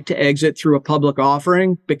capitalists like to exit through a public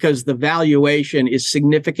offering because the valuation is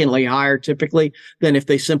significantly higher typically than if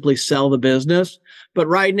they simply sell the business. But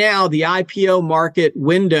right now, the IPO market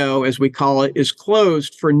window, as we call it, is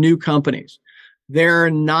closed for new companies. They're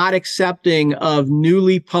not accepting of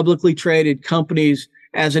newly publicly traded companies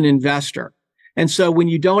as an investor. And so when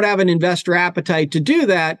you don't have an investor appetite to do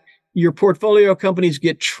that, your portfolio companies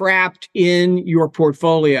get trapped in your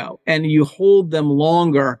portfolio and you hold them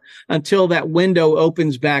longer until that window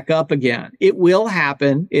opens back up again. It will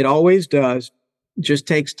happen. It always does. It just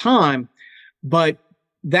takes time. But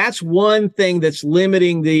that's one thing that's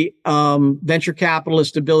limiting the venture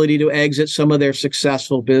capitalist ability to exit some of their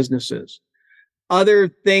successful businesses. Other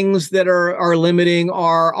things that are limiting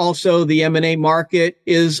are also the M&A market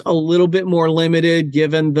is a little bit more limited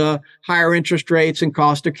given the higher interest rates and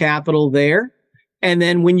cost of capital there. And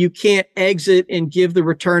then when you can't exit and give the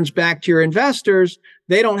returns back to your investors,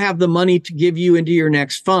 they don't have the money to give you into your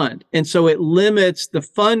next fund. And so it limits the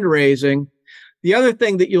fundraising. The other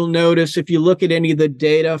thing that you'll notice if you look at any of the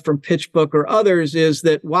data from PitchBook or others is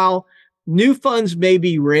that while new funds may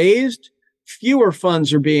be raised, fewer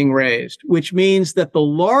funds are being raised, which means that the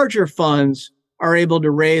larger funds are able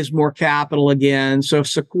to raise more capital again. So if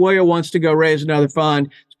Sequoia wants to go raise another fund,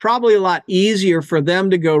 it's probably a lot easier for them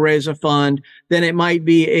to go raise a fund than it might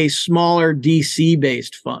be a smaller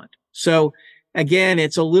DC-based fund. So again,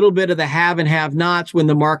 it's a little bit of the have and have nots when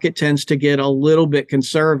the market tends to get a little bit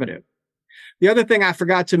conservative. The other thing I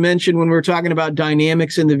forgot to mention when we were talking about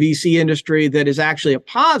dynamics in the VC industry that is actually a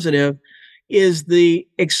positive is the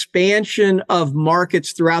expansion of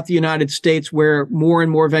markets throughout the United States where more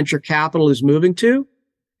and more venture capital is moving to.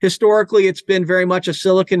 Historically, it's been very much a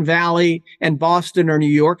Silicon Valley and Boston or New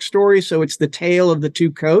York story, so it's the tale of the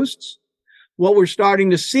two coasts. What we're starting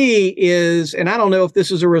to see is, and I don't know if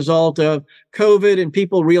this is a result of COVID and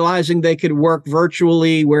people realizing they could work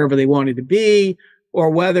virtually wherever they wanted to be, or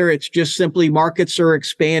whether it's just simply markets are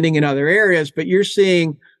expanding in other areas, but you're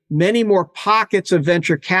seeing many more pockets of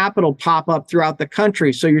venture capital pop up throughout the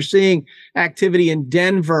country. So you're seeing activity in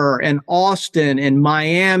Denver and Austin and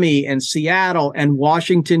Miami and Seattle and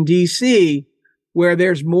Washington, D.C., where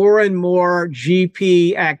there's more and more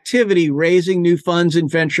GP activity raising new funds in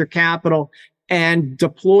venture capital and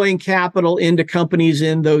deploying capital into companies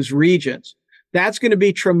in those regions. That's going to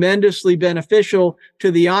be tremendously beneficial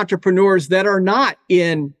to the entrepreneurs that are not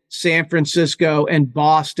in San Francisco and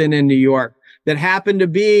Boston and New York, that happen to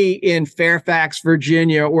be in Fairfax,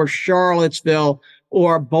 Virginia, or Charlottesville,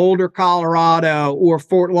 or Boulder, Colorado, or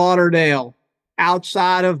Fort Lauderdale.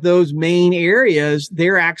 Outside of those main areas,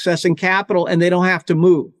 they're accessing capital and they don't have to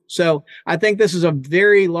move. So I think this is a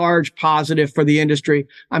very large positive for the industry.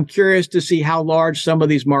 I'm curious to see how large some of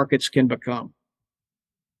these markets can become.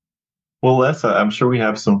 Well, Les, I'm sure we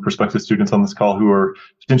have some prospective students on this call who are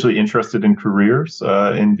potentially interested in careers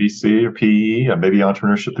in VC or PE, maybe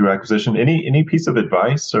entrepreneurship through acquisition. Any piece of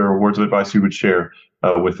advice or words of advice you would share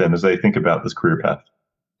with them as they think about this career path?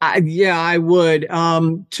 I would.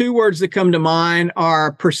 Two words that come to mind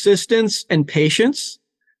are persistence and patience.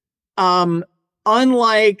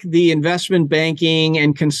 Unlike the investment banking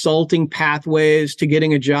and consulting pathways to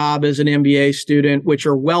getting a job as an MBA student, which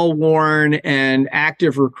are well-worn and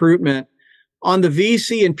active recruitment, on the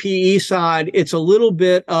VC and PE side, it's a little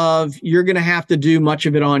bit of you're going to have to do much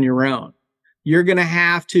of it on your own. You're going to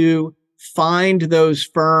have to find those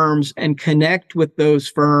firms and connect with those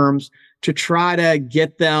firms to try to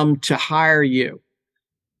get them to hire you.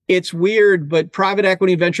 It's weird, but private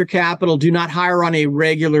equity and venture capital do not hire on a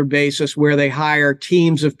regular basis where they hire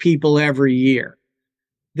teams of people every year.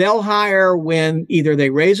 They'll hire when either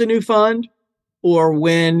they raise a new fund or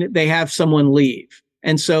when they have someone leave.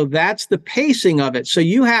 And so that's the pacing of it. So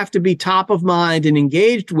you have to be top of mind and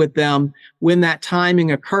engaged with them when that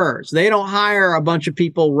timing occurs. They don't hire a bunch of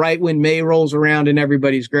people right when May rolls around and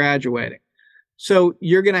everybody's graduating. So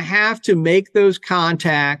you're going to have to make those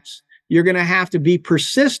contacts. You're going to have to be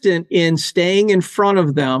persistent in staying in front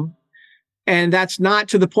of them. And that's not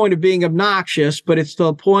to the point of being obnoxious, but it's to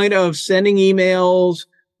the point of sending emails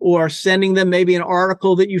or sending them maybe an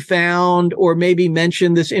article that you found, or maybe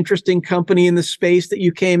mention this interesting company in the space that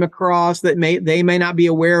you came across that they may not be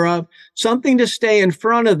aware of, something to stay in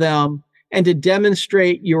front of them and to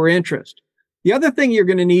demonstrate your interest. The other thing you're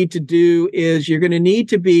going to need to do is you're going to need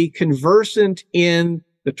to be conversant in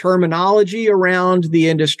the terminology around the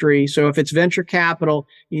industry. So if it's venture capital,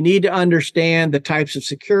 you need to understand the types of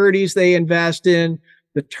securities they invest in,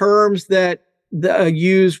 the terms that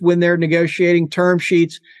use when they're negotiating term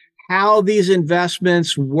sheets, how these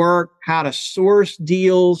investments work, how to source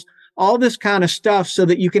deals, all this kind of stuff so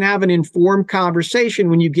that you can have an informed conversation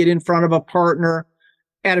when you get in front of a partner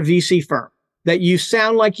at a VC firm, that you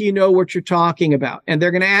sound like you know what you're talking about. And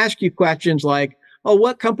they're going to ask you questions like, oh,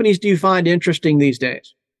 what companies do you find interesting these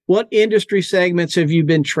days? What industry segments have you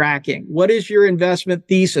been tracking? What is your investment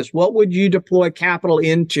thesis? What would you deploy capital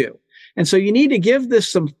into? And so you need to give this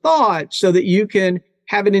some thought so that you can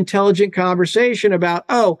have an intelligent conversation about,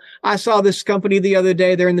 oh, I saw this company the other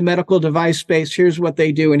day. They're in the medical device space. Here's what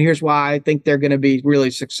they do. And here's why I think they're going to be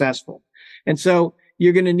really successful. And so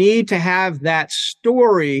you're going to need to have that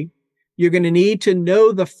story. You're going to need to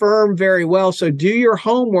know the firm very well. So do your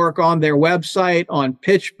homework on their website, on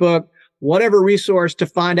PitchBook, whatever resource, to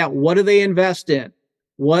find out, what do they invest in?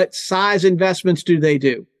 What size investments do they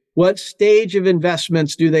do? What stage of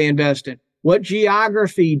investments do they invest in? What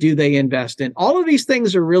geography do they invest in? All of these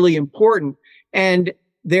things are really important. And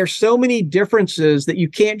there's so many differences that you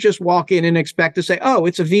can't just walk in and expect to say, oh,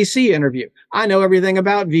 it's a VC interview. I know everything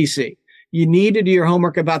about VC. You need to do your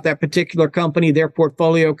homework about that particular company, their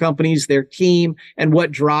portfolio companies, their team, and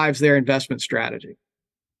what drives their investment strategy.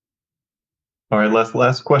 All right,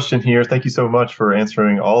 last question here. Thank you so much for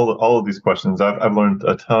answering all of these questions. I've learned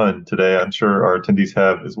a ton today. I'm sure our attendees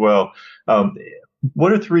have as well.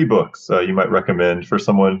 What are 3 books you might recommend for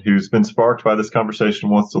someone who's been sparked by this conversation,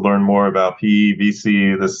 wants to learn more about PE,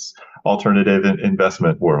 VC, this alternative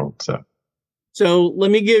investment world? So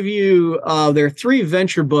let me give you, there are 3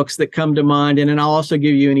 venture books that come to mind, and then I'll also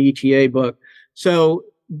give you an ETA book. So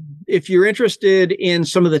if you're interested in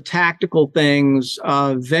some of the tactical things,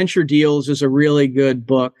 Venture Deals is a really good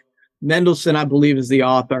book. Mendelsohn, I believe, is the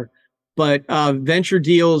author. But Venture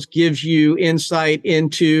Deals gives you insight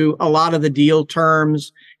into a lot of the deal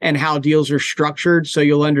terms and how deals are structured. So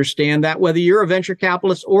you'll understand that. Whether you're a venture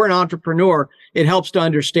capitalist or an entrepreneur, it helps to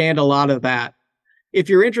understand a lot of that. If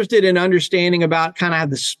you're interested in understanding about kind of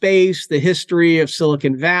the space, the history of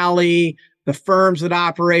Silicon Valley, the firms that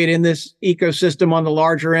operate in this ecosystem on the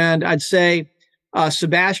larger end, I'd say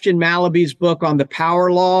Sebastian Malaby's book on the power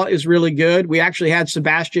law is really good. We actually had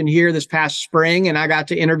Sebastian here this past spring, and I got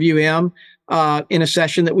to interview him in a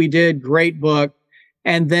session that we did. Great book.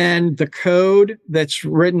 And then The Code, that's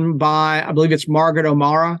written by, I believe it's Margaret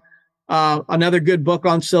O'Mara, another good book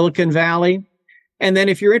on Silicon Valley. And then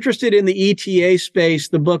if you're interested in the ETA space,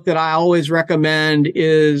 the book that I always recommend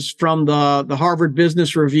is from the Harvard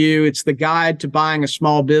Business Review. It's The Guide to Buying a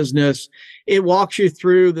Small Business. It walks you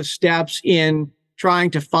through the steps in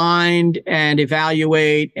trying to find and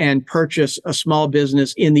evaluate and purchase a small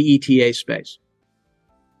business in the ETA space.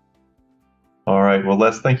 All right. Well,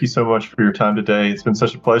 Les, thank you so much for your time today. It's been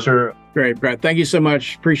such a pleasure. Great, Brett. Thank you so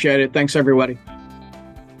much. Appreciate it. Thanks, everybody.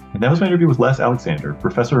 And that was my interview with Les Alexander,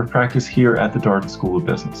 professor of practice here at the Darden School of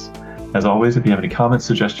Business. As always, if you have any comments,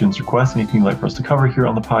 suggestions, requests, anything you'd like for us to cover here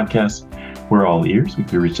on the podcast, we're all ears. We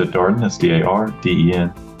can be reached at Darden,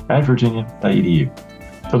 SDARDEN,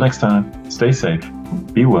 @virginia.edu. Till next time, stay safe,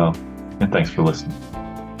 be well, and thanks for listening.